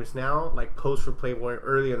was famous now, like, posed for Playboy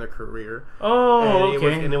early in their careir. Oh, and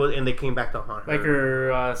okay. And they came back to haunt her. Like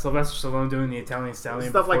her Sylvester Stallone doing the Italian Stallion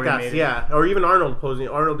Stuff like before he that, made yeah. Or even Arnold posing.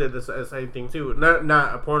 Arnold did the same thing too.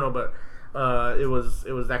 Not a porno, but it was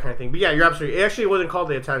that kind of thing. But yeah, you're absolutely. It actually wasn't called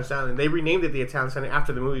the Italian Stallion. They renamed it the Italian Stallion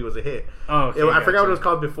after the movie was a hit. Oh, okay, I forgot what gotcha. it was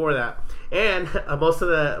called before that. And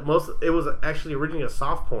it was actually originally a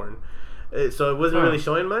soft porn, so it wasn't really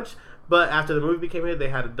showing much. But after the movie became a hit, they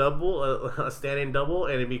had a stand-in double,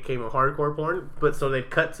 and it became a hardcore porn. But so they'd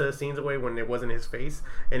cut to scenes away when it wasn't his face,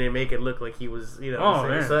 and they make it look like he was, you know. Oh,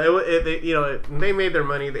 man. So they made their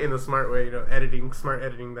money in the smart way, you know, smart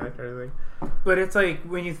editing, that kind of thing. But it's like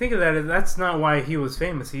when you think of that, that's not why he was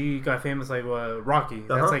famous. He got famous like Rocky.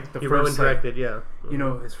 That's like the he wrote and first, like, directed, yeah. you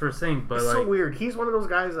know, his first thing. But It's like, so weird. He's one of those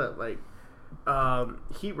guys that like.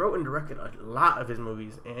 He wrote and directed a lot of his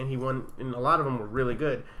movies, and and a lot of them were really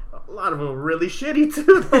good. A lot of them were really shitty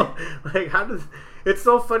too, though. Like, it's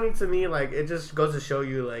so funny to me. Like, it just goes to show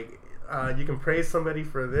you, like, you can praise somebody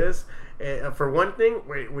for this, for one thing,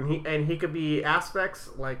 when he could be aspects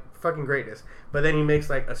like fucking greatness, but then he makes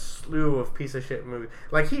like a slew of piece of shit movies.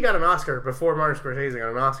 Like, he got an Oscar before Martin Scorsese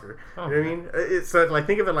got an Oscar. Oh, you know what I mean? It's so, like,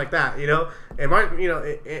 think of it like that, you know. And Martin, you know,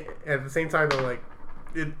 at the same time though, like.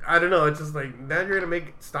 I don't know. It's just like, now you're gonna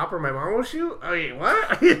make Stop or My Mom Will Shoot. I mean,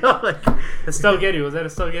 what? You know, like Estelle Getty, was that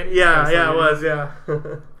Estelle Getty? yeah, Estelle it was, yeah.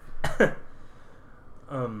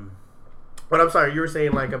 But I'm sorry, you were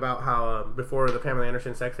saying like about how before the Pamela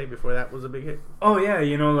Anderson sex tape, before that was a big hit. Oh yeah,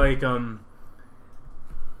 you know, like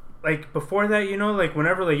before that, you know, like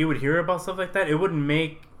whenever like you would hear about stuff like that, it wouldn't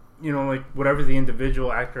make, you know, like whatever the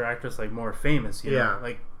individual actor or actress like more famous. You know?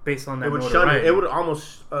 Like based on that, It would notoriety. it would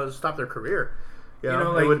almost stop their career. Yeah, You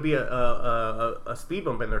know, like- it would be a speed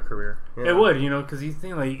bump in their career. You It know? would, you know, because you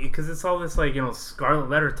think like, because it's all this like, you know, Scarlet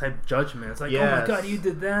Letter type judgment. It's like, oh Yes. my god, you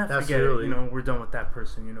did that. Forget Absolutely. it. You know, we're done with that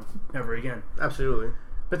person. You know, never again. Absolutely.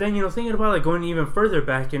 But then, you know, thinking about like going even further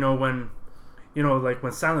back, you know, when, you know, like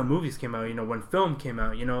when silent movies came out, you know, when film came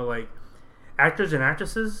out, you know, like actors and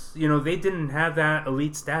actresses, you know, they didn't have that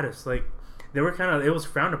elite status. Like they were kind of, it was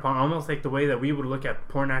frowned upon, almost like the way that we would look at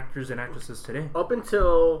porn actors and actresses today. Up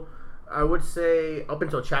until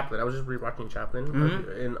Chaplin. I was just rewatching Chaplin,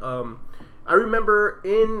 and I remember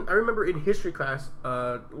in history class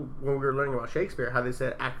when we were learning about Shakespeare, how they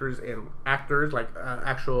said actors like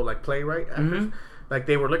actual like playwright actors, like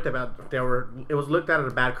they were looked at. It was looked at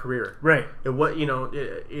as a bad career. Right. It was, you know,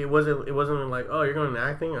 it wasn't like, oh, you're going into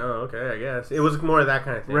acting, oh, okay, I guess. It was more of that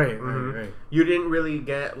kind of thing. Right. Right. You didn't really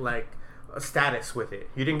get like a status with it.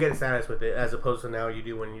 You didn't get a status with it as opposed to now you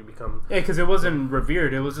do when you become. Yeah, because it wasn't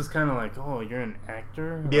revered. It was just kind of like, oh, you're an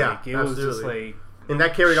actor. Yeah, like, it was just absolutely. like, And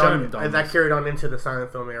that carried on. Shunned And that almost. carried on into the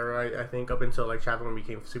silent film era. I think up until like Chaplin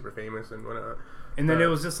became super famous and when. And then it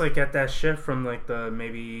was just like at that shift from like the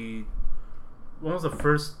maybe, when was the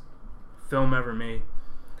first film ever made?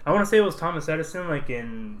 I want to say it was Thomas Edison, like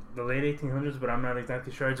in the late 1800s, but I'm not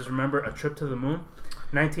exactly sure. I just remember A Trip to the Moon,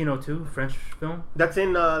 1902, French film. That's on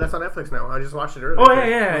Netflix now. I just watched it earlier. Oh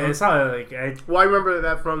yeah, I saw it. Like Well, I remember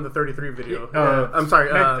that from the 33 video. Yeah, I'm sorry.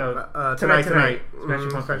 Tonight. Mhm,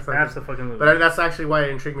 Smash Smash That's the Pumpkins. fucking movie. But that's actually why it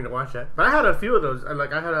intrigued me to watch that. But I had a few of those. I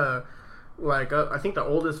had I think the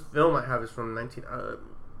oldest film I have is from the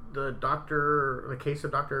case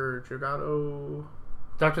of Dr. Giugato.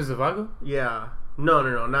 Dr. Zhivago? Yeah. No,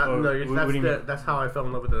 not Oh, no. what do you mean? That's how I fell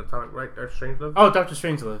in love with the atomic, right? Or Strangelove. Oh, Dr.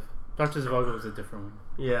 Strangelove. Dr. Zhivago was a different one.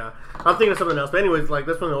 Yeah, I'm thinking of something else. But anyways, like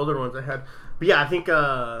that's one of the older ones I had. But yeah, I think.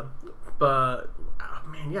 I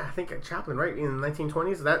think Chaplin, right, in the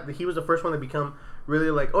 1920s. That he was the first one to become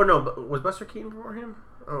really like. Oh no, but was Buster Keaton before him?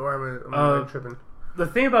 Or am I tripping? The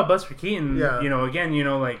thing about Buster Keaton, Yeah. you know, again, you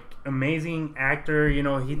know, like amazing actor, you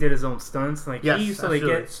know, he did his own stunts. Like Yes, he used to like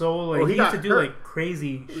absolutely. get so like Well, he used to got do hurt. like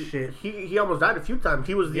crazy shit. He almost died a few times.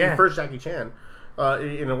 He was the Yeah. first Jackie Chan.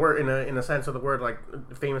 In a sense of the word, like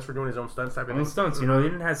famous for doing his own stunts type of Own thing. stunts, you know, he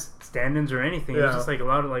didn't have stand-ins or anything. It was Yeah. just like a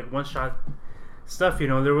lot of like one-shot stuff. You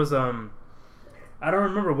know, there was I don't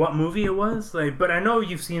remember what movie it was, like, but I know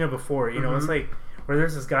you've seen it before. You know, it's like where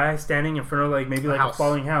there's this guy standing in front of like maybe like a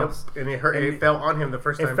falling house, Yep. And it hurt. It fell on him the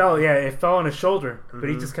first time. It fell on his shoulder, but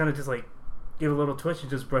he just kind of just like gave a little twitch and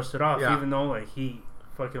just brushed it off, even though like he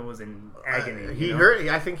fucking was in agony. He hurt.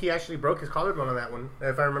 I think he actually broke his collarbone on that one,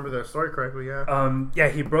 if I remember the story correctly. Yeah.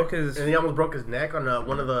 He broke his. And he almost broke his neck on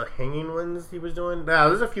one of the hanging ones he was doing. Yeah,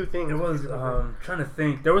 there's a few things. It was trying to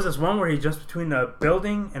think. There was this one where he jumps between a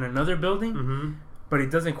building and another building, but he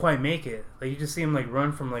doesn't quite make it. Like you just see him like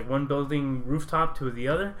run from like one building rooftop to the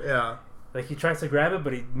other. Yeah. Like he tries to grab it,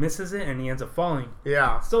 but he misses it, and he ends up falling.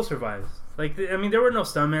 Yeah. Still survives. Like I mean, there were no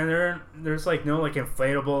stuntmen. There's like no like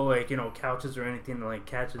inflatable like couches or anything that like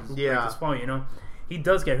catches like, this fall. He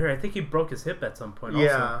does get hurt. I think he broke his hip at some point.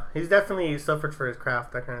 Yeah, also. He's definitely suffered for his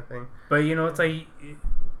craft, that kind of thing. But it's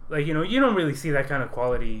like you don't really see that kind of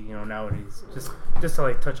quality nowadays. Just to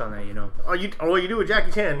like touch on that, Oh, you do with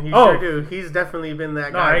Jackie Chan. You sure do. He's definitely been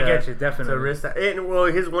that guy. No, I get you definitely. To risk that. And,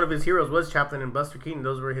 one of his heroes was Chaplin and Buster Keaton.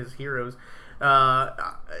 Those were his heroes.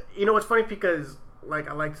 It's funny because like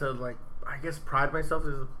I like to like. I guess pride myself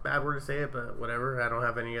is a bad word to say it, but whatever. I don't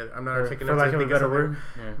have any. I'm not articulate enough to think of a word.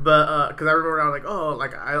 Yeah. But because I remember I was like, oh,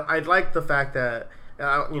 like I like the fact that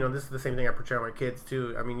this is the same thing I portray on my kids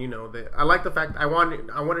too. I mean, that I like the fact I wanted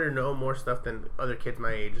to know more stuff than other kids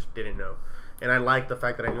my age didn't know, and I like the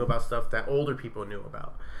fact that I knew about stuff that older people knew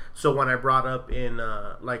about. So when I brought up in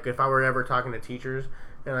like if I were ever talking to teachers.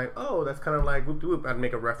 And like, oh, that's kind of like whoop de whoop. I'd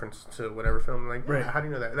make a reference to whatever film. Like, right. How do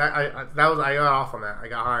you know that? I got off on that. I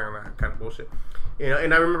got high on that kind of bullshit.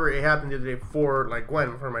 And I remember it happened the other day before my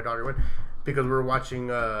daughter went, because we were watching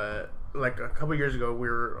like a couple years ago. We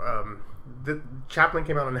were the Chaplin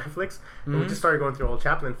came out on Netflix, and we just started going through old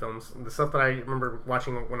Chaplin films, the stuff that I remember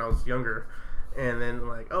watching when I was younger. And then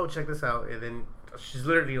like, oh, check this out, and then. She's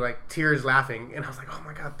literally like tears laughing, and I was like, "Oh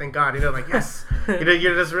my god, thank God!" Like yes,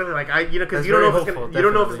 you're just really like because you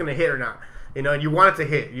don't know if it's gonna hit or not. And you want it to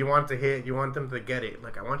hit. You want it to hit. You want them to get it.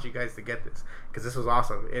 Like I want you guys to get this because this was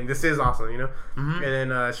awesome, and this is awesome. And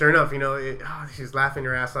then sure enough, she's laughing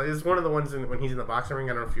her ass off. It's one of the ones when he's in the boxing ring.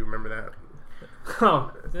 I don't know if you remember that.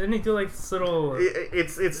 Oh, didn't he do like this little?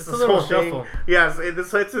 It's this a little whole shuffle. Thing. Yes,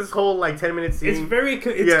 it's this whole like 10-minute scene. It's comedic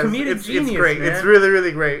genius. It's great. Man. It's really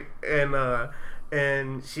really great.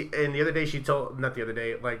 And the other day she told, not the other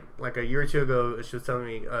day, like a year or two ago, she was telling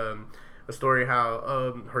me a story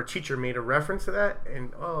how her teacher made a reference to that,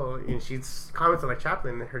 and she commented like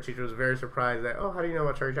Chaplin, and her teacher was very surprised that, how do you know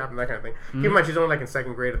about Charlie Chaplin, that kind of thing. Keep in mind she's only like in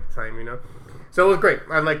second grade at the time, So it was great.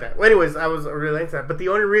 I like that. Well, anyways, I was really into that. But the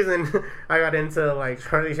only reason I got into like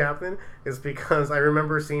Charlie Chaplin is because I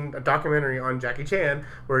remember seeing a documentary on Jackie Chan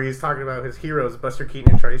where he's talking about his heroes, Buster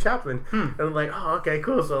Keaton and Charlie Chaplin. And I'm like, oh, okay,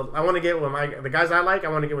 cool. So I want to get the guys I like. I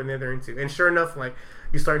want to get what they're into. And sure enough, like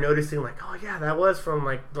you start noticing, like, oh yeah, that was from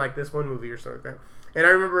like this one movie or something like that. And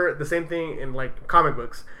I remember the same thing in like comic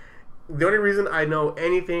books. The only reason I know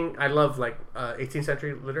anything, I love like 18th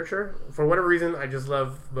century literature. For whatever reason, I just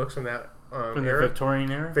love books from that. From the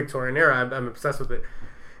Victorian era? I'm obsessed with it.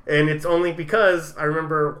 And it's only because I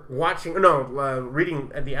remember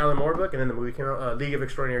reading the Alan Moore book, and then the movie came out, League of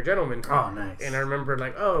Extraordinary Gentlemen. Oh, nice. And I remember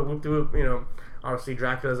like, oh, whoop de whoop, obviously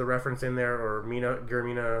Dracula is a reference in there, or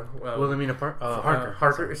Wilhelmina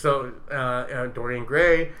Harker. So Dorian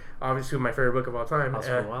Gray, obviously my favorite book of all time.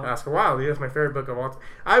 Oscar Wilde. That's my favorite book of all time.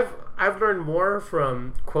 I've learned more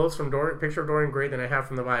from quotes from picture of Dorian Gray than I have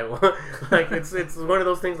from the Bible. Like it's one of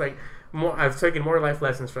those things like. I've taken more life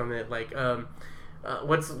lessons from it. Like,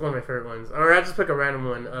 what's one of my favorite ones? Or I'll just pick a random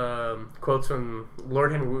one. Quotes from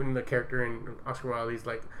Lord Henry Wotton, the character in Oscar Wilde. He's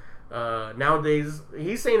like, nowadays,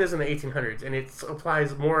 he's saying this in the 1800s, and it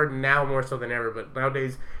applies more so than ever. But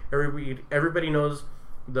nowadays, everybody knows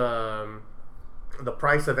the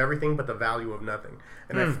price of everything, but the value of nothing.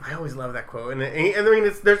 And I always love that quote. And I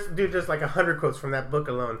mean, there's like 100 quotes from that book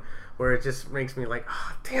alone. Where it just makes me like,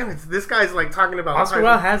 oh, damn, this guy's like talking about... Oscar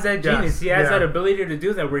Wilde has that genius. Yes, he has that ability to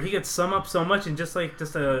do that, where he could sum up so much in just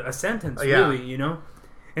a sentence, really, And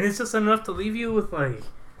it's just enough to leave you with like...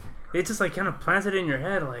 It just like kind of plants it in your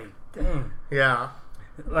head, like, dang. Yeah.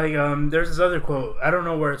 Like, there's this other quote, I don't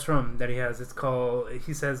know where it's from, that he has.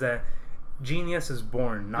 He says that genius is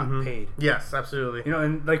born, not paid. Yes, absolutely.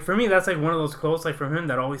 And like for me, that's like one of those quotes like from him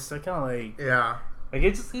that always kind of like... Yeah. Like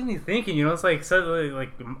it just leaves me thinking, it's like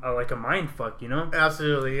like a mind fuck,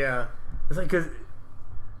 Absolutely, yeah. It's like cause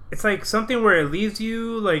it's like something where it leaves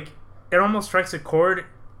you like it almost strikes a chord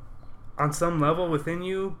on some level within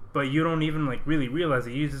you, but you don't even like really realize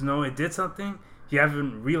it. You just know it did something. You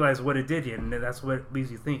haven't realized what it did yet, and that's what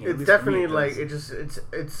leaves you thinking. It's definitely like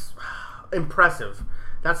it's impressive.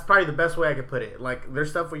 That's probably the best way I could put it. Like,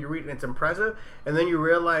 there's stuff where you read and it's impressive, and then you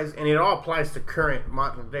realize, and it all applies to current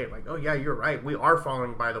modern day. Like, oh yeah, you're right. We are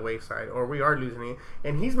falling by the wayside, or we are losing it.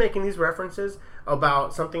 And he's making these references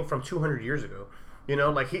about something from 200 years ago. You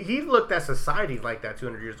know, like he looked at society like that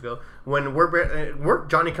 200 years ago. When we're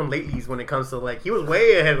Johnny Come Latelys when it comes to like he was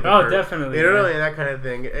way ahead of the curve. Definitely, you know, and that kind of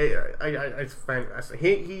thing. I find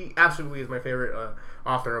he absolutely is my favorite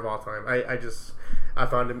author of all time. I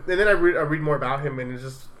found him, and then I read more about him, and it's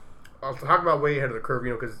just I'll talk about way ahead of the curve.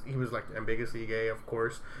 You know, because he was like ambiguously gay, of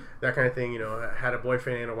course, that kind of thing. You know, had a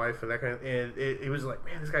boyfriend and a wife, and that kind of. And it was like,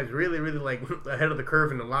 man, this guy's really, really like ahead of the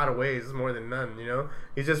curve in a lot of ways, more than none. You know,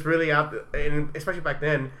 he's just really out, and especially back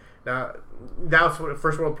then. Now, that was a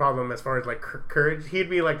first world problem as far as like courage.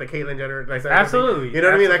 He'd be like the Caitlyn Jenner, like that absolutely. You know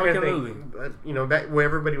what I mean? That kind of thing. You know, that where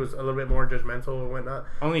everybody was a little bit more judgmental and whatnot.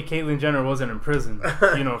 Only Caitlyn Jenner wasn't in prison,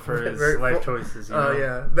 you know, for his life choices. Oh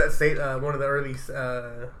yeah, that's one of the early.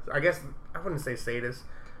 I guess I wouldn't say sadists,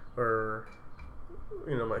 or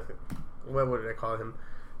you know, like what would I call him?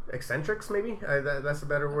 Eccentrics, maybe. That's a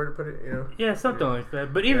better word to put it. You know. Yeah, something like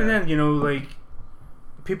that. But even then, you know, like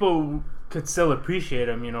people could still appreciate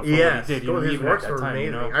him, you know, for what he did. You know, his works were time,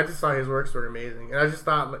 amazing. You know? I just thought his works were amazing, and I just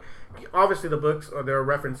thought, like, obviously, the books they're a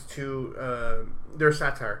reference to their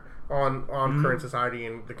satire on current society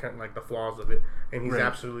and the kind of, like the flaws of it. And he's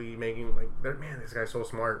absolutely making like, man, this guy's so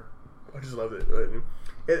smart. I just love it.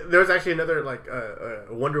 There was actually another like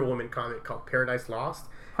Wonder Woman comic called Paradise Lost,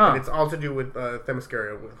 and it's all to do with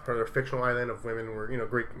Themyscira, with her fictional island of women, where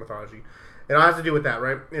Greek mythology. It all has to do with that,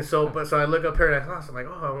 right? And so I look up Paradise Lost. I'm like,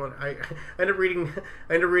 I end up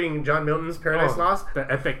reading John Milton's Paradise Lost,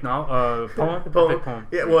 the epic poem. Epic poem.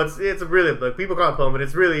 Yeah, well, it's a really book. People call it a poem, but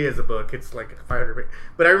it really is a book. It's like 500 pages.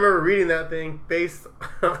 But I remember reading that thing based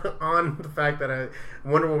on the fact that a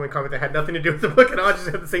Wonder Woman comic that had nothing to do with the book at all, just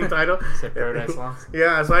had the same title. Paradise Lost.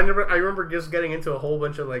 Yeah, so I remember just getting into a whole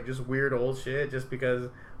bunch of like just weird old shit just because.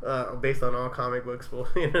 Based on all comic books,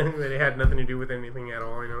 they had nothing to do with anything at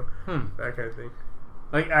all, that kind of thing.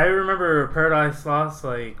 Like I remember Paradise Lost,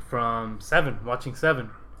 like from Seven, watching Seven.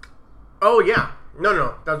 Oh yeah, no,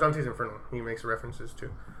 that was Dante's Inferno. He makes references to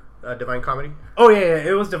Divine Comedy. Oh yeah,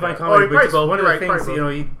 it was Divine Comedy. Which is one of the things,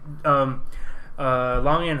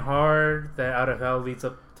 Long and Hard, that Out of Hell leads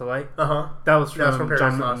up to light. That was from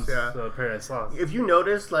John Milton's Paradise Lost. If you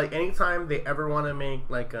notice, like anytime they ever want to make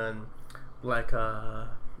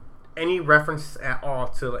any reference at all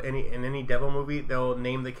to any devil movie, they'll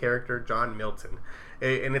name the character John Milton,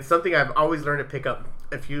 and it's something I've always learned to pick up.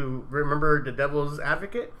 If you remember The Devil's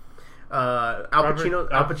Advocate, Al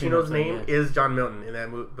Pacino's name is John Milton in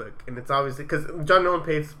that book, and it's obviously because John Milton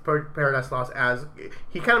plays Paradise Lost as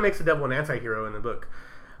he kind of makes the devil an anti-hero in the book.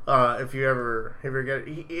 If you ever get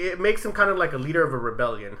it, it makes him kind of like a leader of a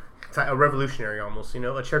rebellion. A revolutionary almost,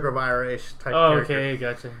 a Che Guevara-ish type character. Okay,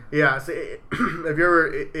 gotcha. Yeah, so if you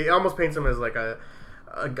ever, it almost paints him as like a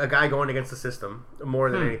guy going against the system more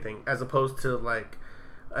than anything, as opposed to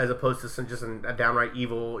just a downright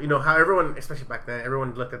evil. You know how everyone, especially back then,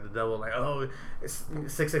 everyone looked at the devil like, oh, it's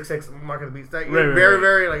 666, Mark of the Beast. Like,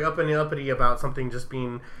 very like uppity about something just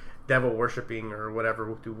being devil worshipping or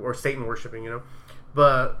whatever, or Satan worshipping,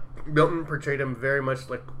 But Milton portrayed him very much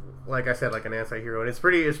like I said, like an anti-hero, and it's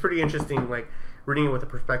pretty interesting, like reading it with a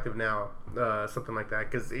perspective now, something like that,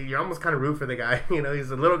 because you almost kind of root for the guy.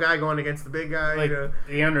 He's a little guy going against the big guy. Like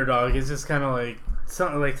the underdog is just kind of like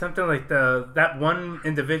something like that one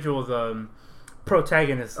individual's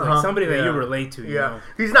protagonist, like somebody that you relate to. You know?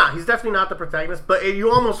 He's not. He's definitely not the protagonist, but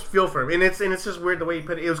you almost feel for him, and it's just weird the way he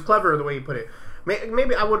put it. It was clever the way he put it.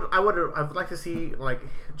 Maybe I'd like to see like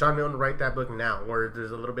John Milton write that book now, where there's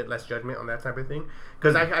a little bit less judgment on that type of thing.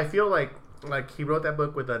 Because I feel like he wrote that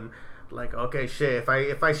book with okay, shit.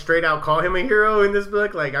 If I straight out call him a hero in this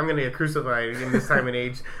book, like I'm gonna get crucified in this time and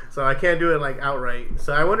age. So I can't do it like outright.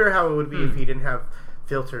 So I wonder how it would be if he didn't have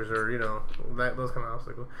filters or those kind of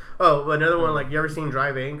obstacles. Oh, another one, like, you ever seen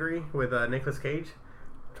Drive Angry with Nicolas Cage?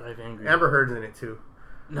 Drive Angry. Amber Heard's in it too.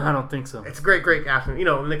 No, I don't think so. It's great casting.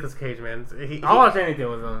 Nicolas Cage, man. I'll watch anything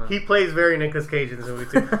with him. He plays very Nicolas Cage in this movie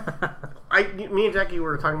too. Me and Jackie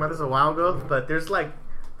were talking about this a while ago, but there's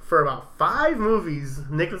for about 5 movies,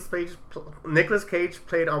 Nicolas Cage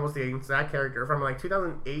played almost the exact character from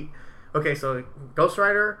 2008. Okay, so Ghost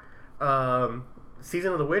Rider,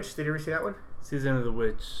 Season of the Witch. Did you ever see that one? Season of the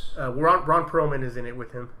Witch. Ron Perlman is in it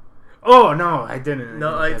with him. Oh, no, I didn't.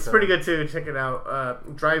 No, it's pretty good too. Check it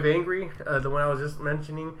out. Drive Angry, the one I was just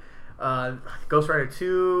mentioning. Ghost Rider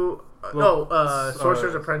 2.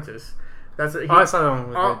 Sorcerer's Apprentice. That's Oh, I saw that one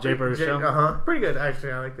with the Jay Bird show. Pretty good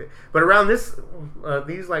actually. I liked it. But around this,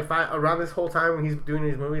 around this whole time when he's doing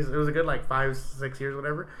these movies, it was a good like 5-6 years,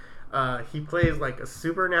 whatever. He plays like a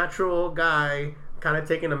supernatural guy, kind of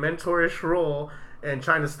taking a mentorish role and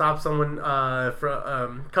trying to stop someone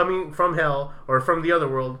from coming from hell or from the other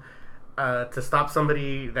world. To stop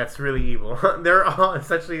somebody that's really evil. They're all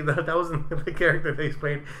essentially that was the character they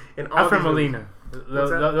explained in all Alfred these Molina.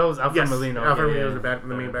 That was Alfred Molina. Alfred Molina was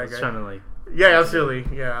the main bad guy. Trying to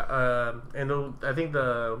absolutely. Yeah. And I think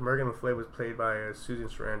the Morgan Le Fay was played by Susan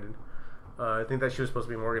Sarandon. I think that she was supposed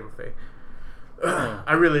to be Morgan Le Fay.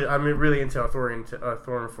 I'm really into Arthurian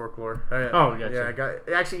folklore. Gotcha. Yeah, I got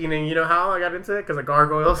actually. You know how I got into it because of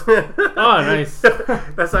gargoyles. Oh, nice.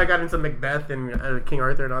 That's how I got into Macbeth and King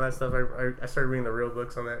Arthur and all that stuff. I started reading the real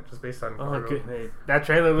books on that just based on. Oh, good. Hey, that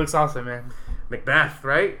trailer looks awesome, man. Macbeth,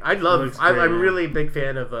 right? I'm really a big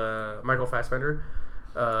fan of Michael Fassbender.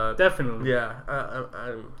 Definitely. Yeah.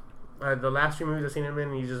 The last few movies I've seen him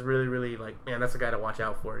in, he's just really, really like, man, that's a guy to watch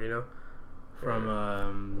out for.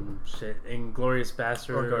 From Inglourious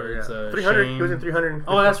Basterds. 300. Shane. He was in 300.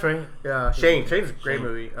 Oh, that's right. Yeah, Shane. Shane's a great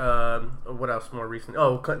movie. What else? More recent?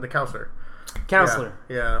 Oh, The Counselor.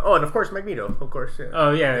 Yeah. Oh, and of course Magneto. Of course. Yeah.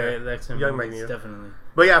 Oh yeah. That's him. Young Magneto. Definitely.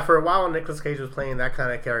 But yeah, for a while Nicolas Cage was playing that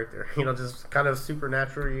kind of character. Just kind of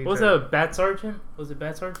supernatural. Was it a Bat Sergeant? Was it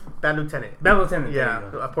Bat Sergeant? Bad Lieutenant. Bad Lieutenant.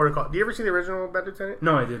 Yeah. A protocol. Do you ever see the original Bad Lieutenant?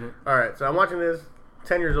 No, I didn't. All right. So I'm watching this.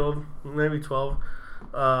 10 years old, maybe 12.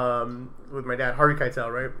 With my dad, Harvey Keitel,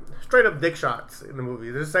 right? Straight up dick shots in the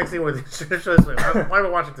movie. There's a sex scene where why am I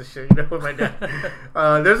watching this shit? With my dad.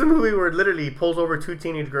 There's a movie where literally he pulls over 2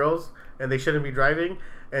 teenage girls and they shouldn't be driving,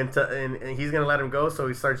 and he's gonna let them go, so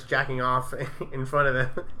he starts jacking off in front of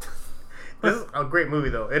them. This is a great movie,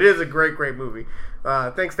 though. It is a great movie.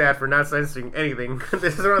 Thanks, Dad, for not censoring anything.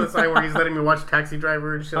 This is around the time where he's letting me watch Taxi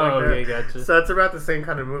Driver and shit like that. Okay, gotcha. So it's about the same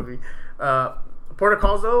kind of movie.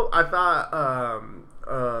 Protocols, though, I thought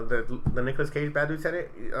the Nicolas Cage Bad Lieutenant.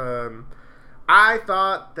 I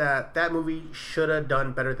thought that movie should have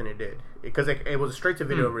done better than it did because it was a straight to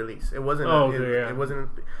video release. It wasn't. It wasn't.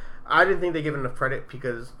 I didn't think they gave it enough credit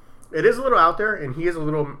because it is a little out there, and he is a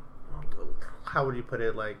little. How would you put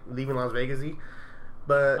it? Like Leaving Las Vegas-y.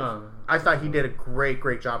 But I thought he did a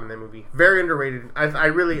great job in that movie. Very underrated. I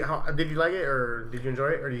really. Did you like it, or did you enjoy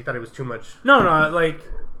it, or you thought it was too much? No, like.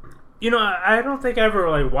 I don't think I ever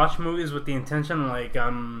like watch movies with the intention like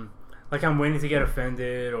I'm waiting to get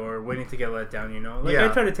offended or waiting to get let down. I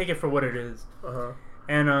try to take it for what it is.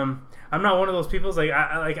 And I'm not one of those people. Like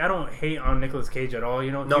I don't hate on Nicolas Cage at all. He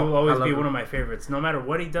will always be one of my favorites, no matter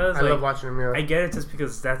what he does. I love watching him. Yeah. I get it just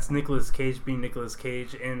because that's Nicolas Cage being Nicolas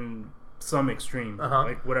Cage in some extreme,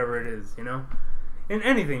 like whatever it is, in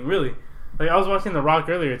anything really. Like I was watching The Rock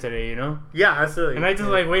earlier today, Yeah, absolutely. And I just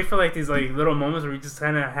wait for these little moments where he just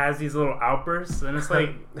kind of has these little outbursts, and it's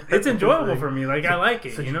it's enjoyable for me. Like I like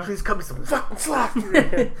it, Please cut me some fucking slack.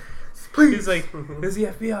 Please. He's like, "Is the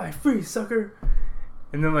FBI free, sucker?"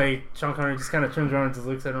 And then Sean Connery just kind of turns around and just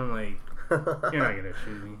looks at him like, "You're not gonna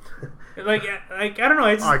shoot me." Like I don't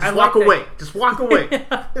know. Just walk away. Just walk away.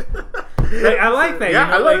 I like that.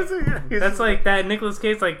 Yeah, I like it. That's that Nicolas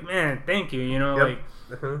Cage. Man, thank you. Yep.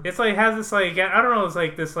 It's has this I don't know. It's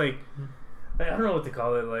this I don't know what to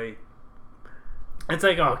call it. It's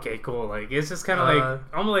okay, cool. It's just kind of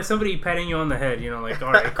almost like somebody patting you on the head.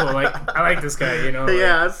 All right, cool. I like this guy.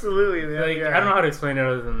 Yeah, absolutely. Yeah. I don't know how to explain it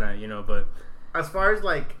other than that. But as far as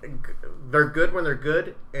they're good when they're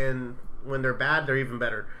good, and when they're bad, they're even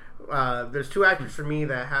better. There's 2 actors for me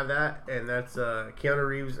that have that, and that's Keanu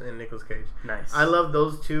Reeves and Nicolas Cage. Nice. I love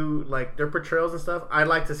those two, their portrayals and stuff. I'd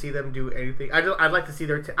like to see them do anything. I'd like to see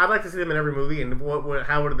I'd like to see them in every movie, and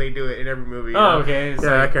how would they do it in every movie? Okay.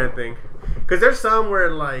 That kind of thing. Because there's some where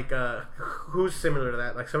who's similar to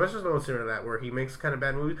that? Sylvester Stallone's similar to that, where he makes kind of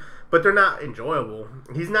bad movies, but they're not enjoyable.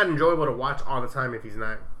 He's not enjoyable to watch all the time if he's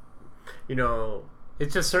not.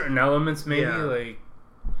 It's just certain elements, maybe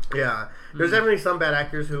Yeah, there's definitely some bad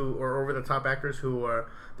actors or over the top actors who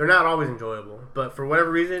they're not always enjoyable. But for whatever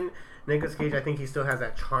reason, Nicolas Cage, I think he still has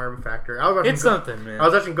that charm factor. It's something, man. I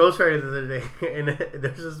was watching Ghost Rider the other day, and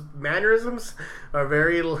there's just mannerisms are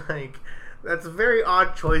very that's a very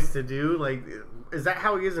odd choice to do. Is that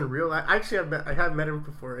how he is in real life? Actually, I have met him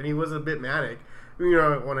before, and he was a bit manic.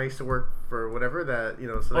 When I used to work for whatever that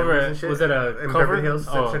over and shit. Was it a in cover? Beverly Hills,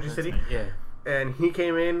 Century City? Yeah. And he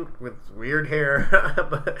came in with weird hair,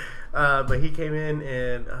 but he came in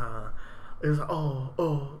and it was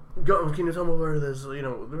can you tell me where this, and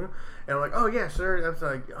I'm like, oh yeah, sure. That's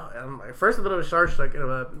like, at first a little bit sharp, like,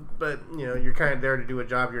 but you're kind of there to do a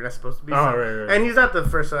job you're not supposed to be. Oh, right. And he's not the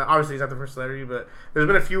first. Obviously, he's not the first celebrity, but there's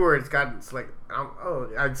been a few where it's like,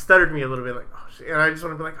 it stuttered me a little bit, like, oh shit, and I just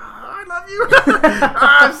want to be like, oh, I love you.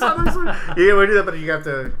 I'm sorry. You want to do that, but you have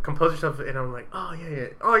to compose yourself, and I'm like, oh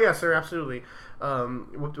yeah, sir, absolutely.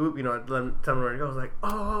 Whoop, whoop, tell him where to go. I was like,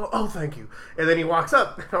 oh, thank you. And then he walks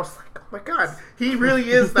up, and I was like, oh my god, he really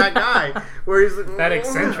is that guy. Where he's like, that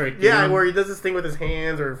eccentric. Yeah, where he does this thing with his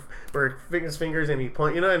hands or his fingers, and he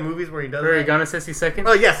point. In movies where he does. Very Gone in 60 Seconds.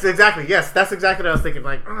 Oh yes, exactly. Yes, that's exactly what I was thinking.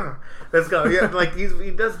 Like, let's go. Yeah, like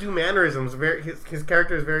he does do mannerisms. Very his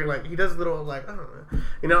character is very like he does little like I don't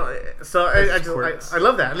know. So I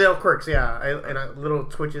love that little quirks. Yeah, little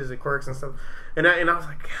twitches and quirks and stuff. And I was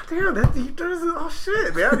like, God damn, he does oh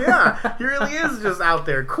shit, man. Yeah, he really is just out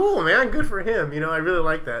there. Cool, man. Good for him. I really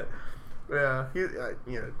like that. Yeah,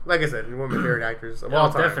 like I said, he's one of my favorite actors of all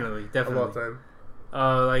time. Definitely. Of all time.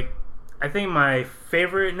 I think my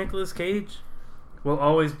favorite Nicolas Cage will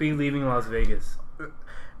always be Leaving Las Vegas.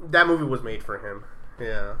 That movie was made for him.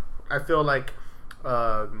 Yeah, I feel like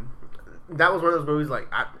that was one of those movies like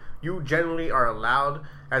you generally are allowed,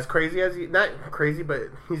 as crazy as not crazy, but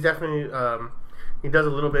he's definitely he does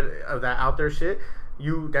a little bit of that out there shit.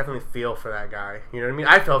 You definitely feel for that guy. You know what I mean?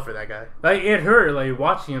 I felt for that guy. Like, it hurt, like,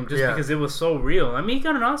 watching him just because it was so real. I mean, he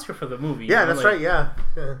got an Oscar for the movie. Yeah, that's right, yeah.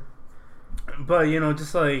 But,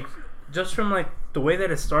 just from, like, the way that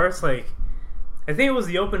it starts, like, I think it was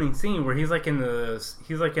the opening scene where he's, like, in a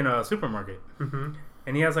supermarket. Mm-hmm.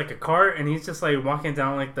 And he has, like, a cart, and he's just, like, walking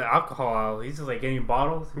down, like, the alcohol aisle. He's just, like, getting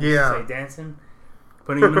bottles. He's just, like, dancing.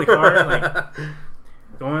 Putting him in the cart, like,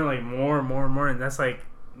 going, like, more and more and more. And that's, like,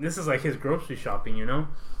 this is like his grocery shopping,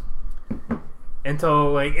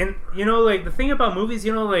 until like, and like the thing about movies,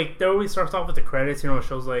 like they always starts off with the credits, it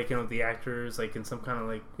shows like the actors like in some kind of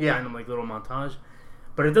like random like little montage,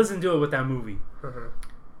 but it doesn't do it with that movie.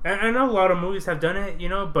 And I know a lot of movies have done it,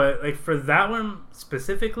 but like for that one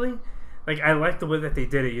specifically, like I like the way that they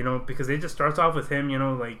did it, because it just starts off with him,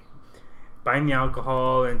 like buying the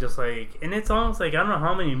alcohol and just like, and it's almost like I don't know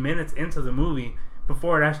how many minutes into the movie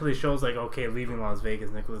before it actually shows like, okay, leaving Las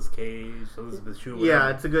Vegas, Nicolas Cage, Elizabeth Shue.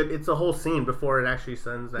 Yeah, it's a whole scene before it actually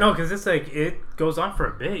sends that. No, because it's like it goes on for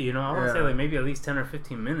a bit, I want to say like maybe at least 10 or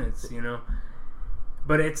 15 minutes,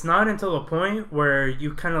 but it's not until a point where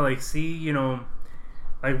you kind of like see,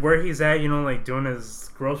 like where he's at, like doing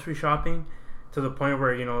his grocery shopping, to the point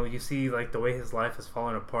where you see like the way his life is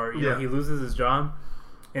falling apart. You know, he loses his job,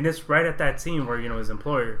 and it's right at that scene where his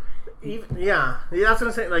employer. That's what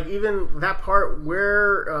I'm saying. Like even that part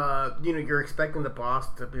where you're expecting the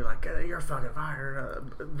boss to be like, "You're fucking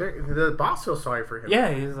fired." The boss feels sorry for him.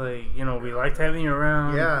 Yeah, he's like, we liked having you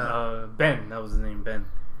around. Yeah, Ben, that was his name, Ben.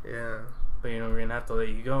 Yeah, but we're gonna have to let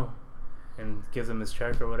you go, and gives him his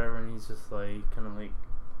check or whatever, and he's just like, kind of like,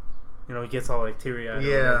 he gets all like teary eyed.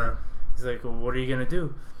 Yeah, he's like, "Well, what are you gonna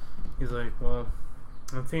do?" He's like, "Well,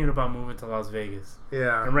 I'm thinking about moving to Las Vegas."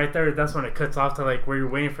 Yeah. And right there, that's when it cuts off to like where you're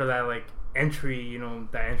waiting for that like entry,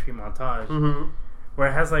 that entry montage. Mm-hmm. Where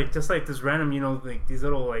it has like just like this random, like these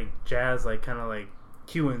little like jazz, like kind of like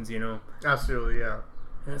cue-ins, Absolutely, yeah.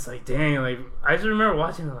 And it's like, dang, like I just remember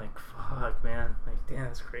watching it like, fuck, man. Like, damn,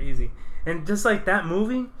 that's crazy. And just like that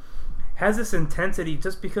movie has this intensity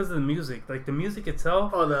just because of the music. Like the music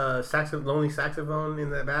itself. Oh, the lonely saxophone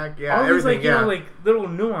in the back. Yeah, all these like like little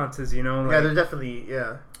nuances. Like, yeah, they're definitely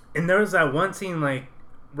And there was that one scene like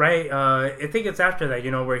right. I think it's after that.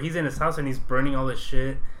 Where he's in his house and he's burning all this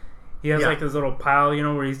shit. He has like this little pile.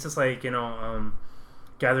 Where he's just like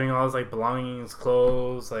gathering all his like belongings,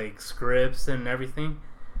 clothes, like scripts and everything.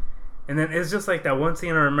 And then it's just like that one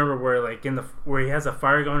scene I remember where like where he has a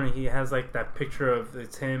fire going and he has like that picture of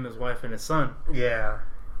it's him, his wife, and his son. Yeah.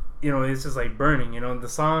 It's just like burning. The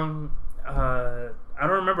song. I don't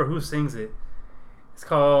remember who sings it. It's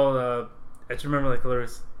called. I just remember like the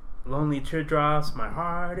lyrics. Lonely teardrops, my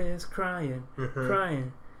heart is crying,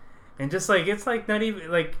 crying, and just like it's like not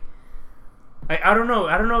even like. I don't know.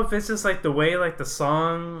 I don't know if it's just like the way like the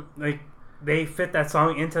song like. They fit that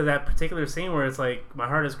song into that particular scene where it's like my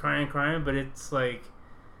heart is crying, but it's like,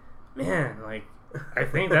 man, like I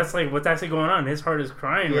think that's like what's actually going on. His heart is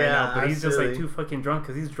crying right now, but he's just like too fucking drunk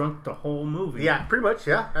because he's drunk the whole movie. Yeah, pretty much.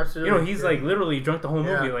 Yeah, absolutely. He's like literally drunk the whole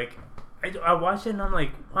movie. Like I watched it and I'm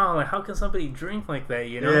like, wow, like how can somebody drink like that?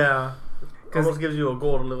 Yeah. Almost gives you a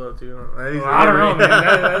goal to live up to. I don't know, man.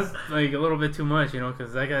 That's like a little bit too much,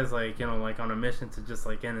 because that guy's like, like on a mission to just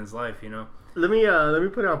like end his life, Let me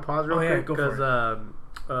put it on pause real quick because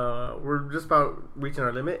we're just about reaching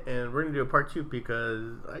our limit and we're gonna do a part 2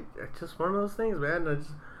 because it's just one of those things, man.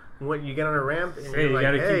 What you get on a ramp and Hey, you're you like,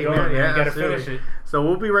 gotta hey, keep going. man, Man. yeah, You gotta absolutely. finish it. So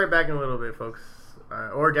we'll be right back in a little bit, folks.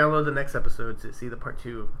 Or download the next episode to see the part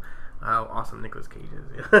 2 of how awesome Nicolas Cage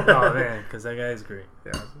is. Oh man, because that guy is great.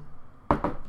 Yeah.